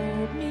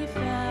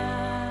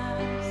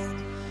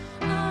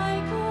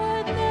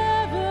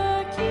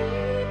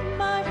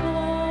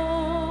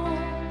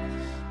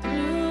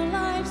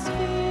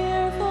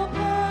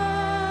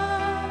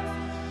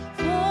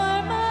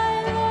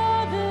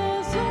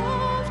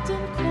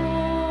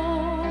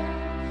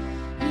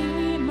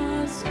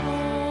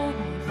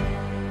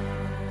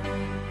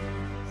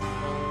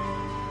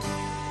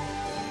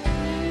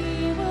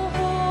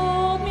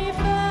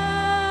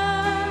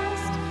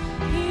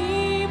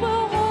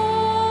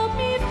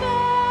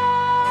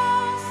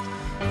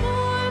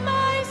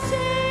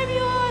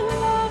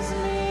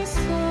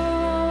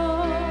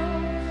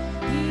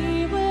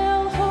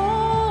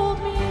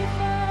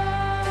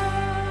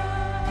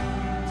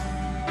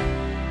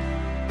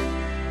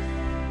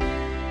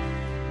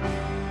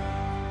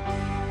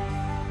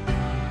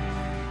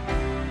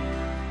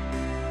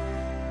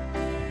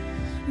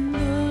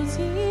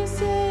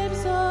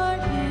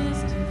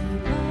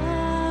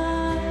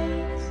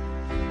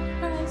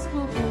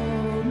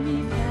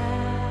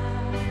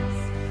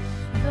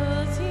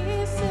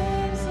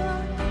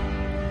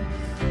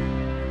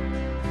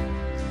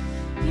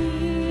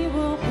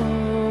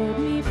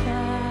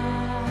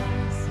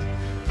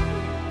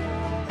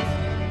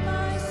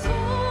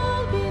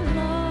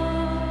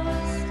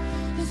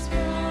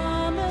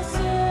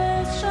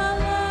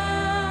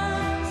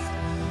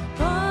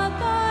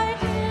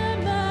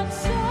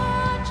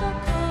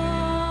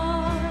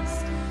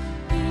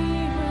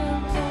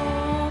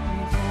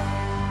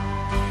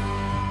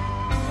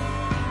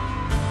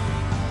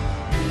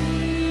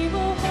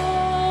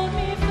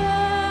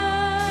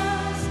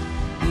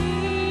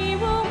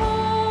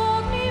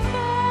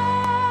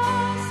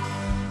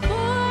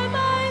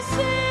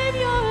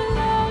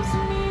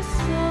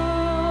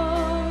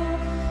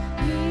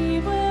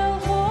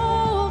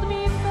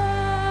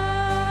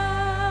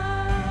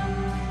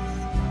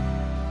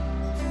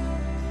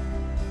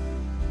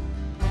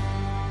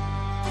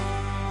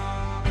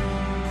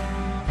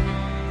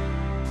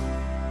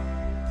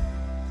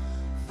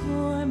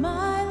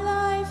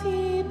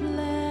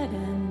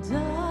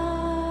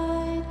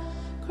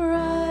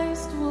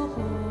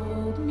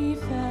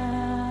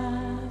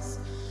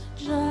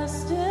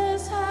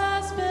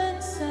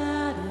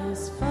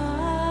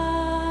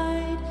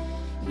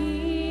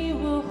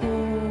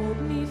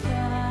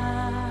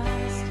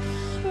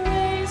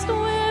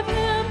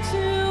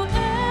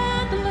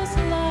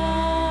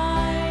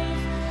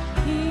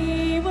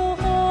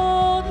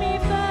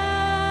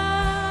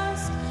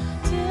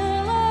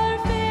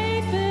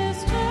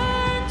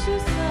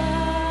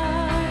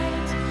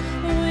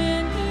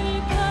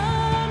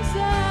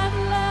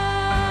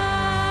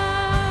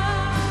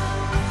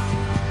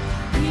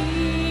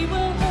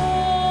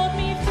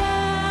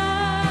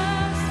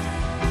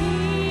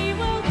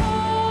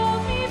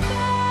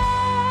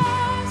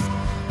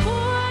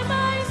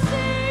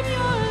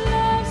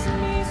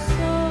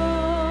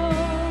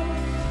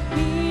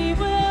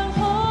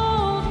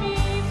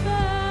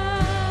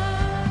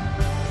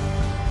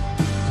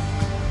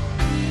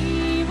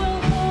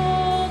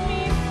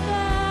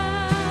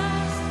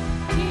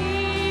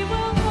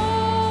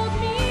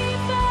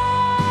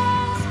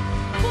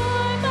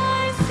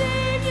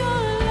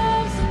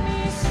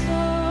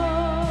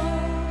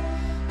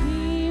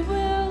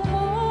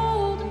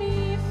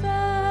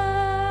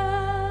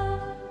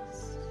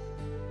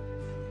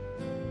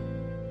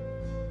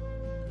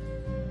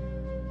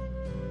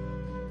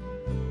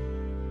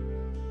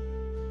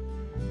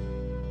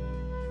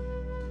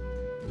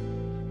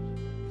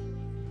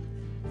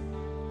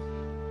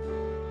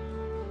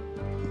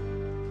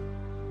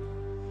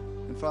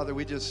Father,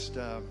 we just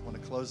want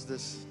to close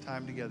this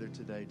time together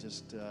today,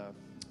 just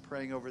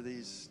praying over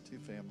these two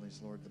families,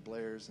 Lord, the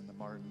Blairs and the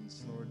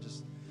Martins. Lord,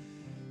 just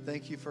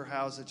thank you for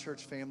how as a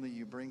church family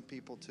you bring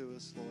people to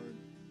us,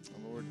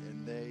 Lord,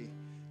 and they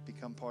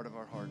become part of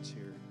our hearts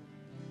here.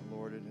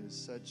 Lord, it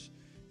is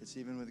it's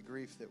even with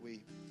grief that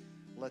we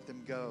let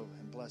them go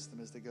and bless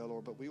them as they go,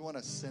 Lord. But we want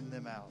to send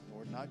them out,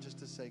 Lord, not just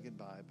to say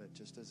goodbye, but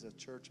just as a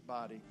church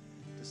body,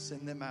 to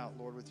send them out,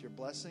 Lord, with your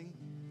blessing,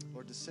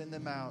 Lord, to send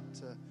them out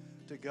to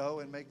go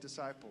and make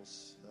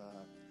disciples,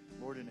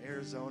 Lord, in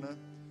Arizona,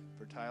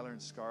 for Tyler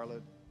and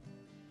Scarlett,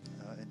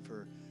 and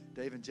for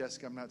Dave and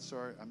Jessica. I'm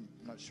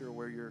not sure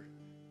where you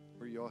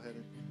all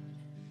headed,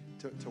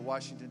 to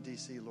Washington,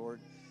 D.C., Lord.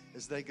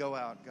 As they go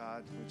out,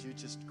 God, would you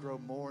just grow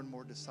more and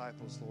more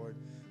disciples, Lord?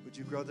 Would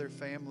you grow their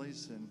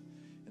families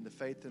in the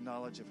faith and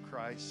knowledge of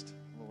Christ,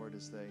 Lord,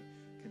 as they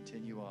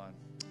continue on.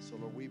 So,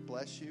 Lord, we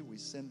bless you. We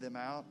send them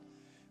out.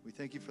 We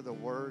thank you for the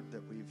word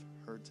that we've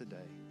heard today.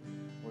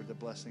 Lord, the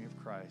blessing of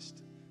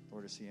Christ,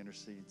 Lord, as he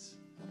intercedes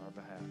on our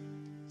behalf.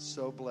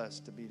 So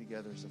blessed to be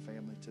together as a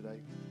family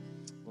today.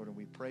 Lord, and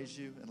we praise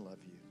you and love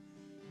you.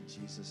 In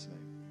Jesus'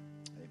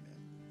 name,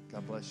 amen.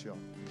 God bless you all.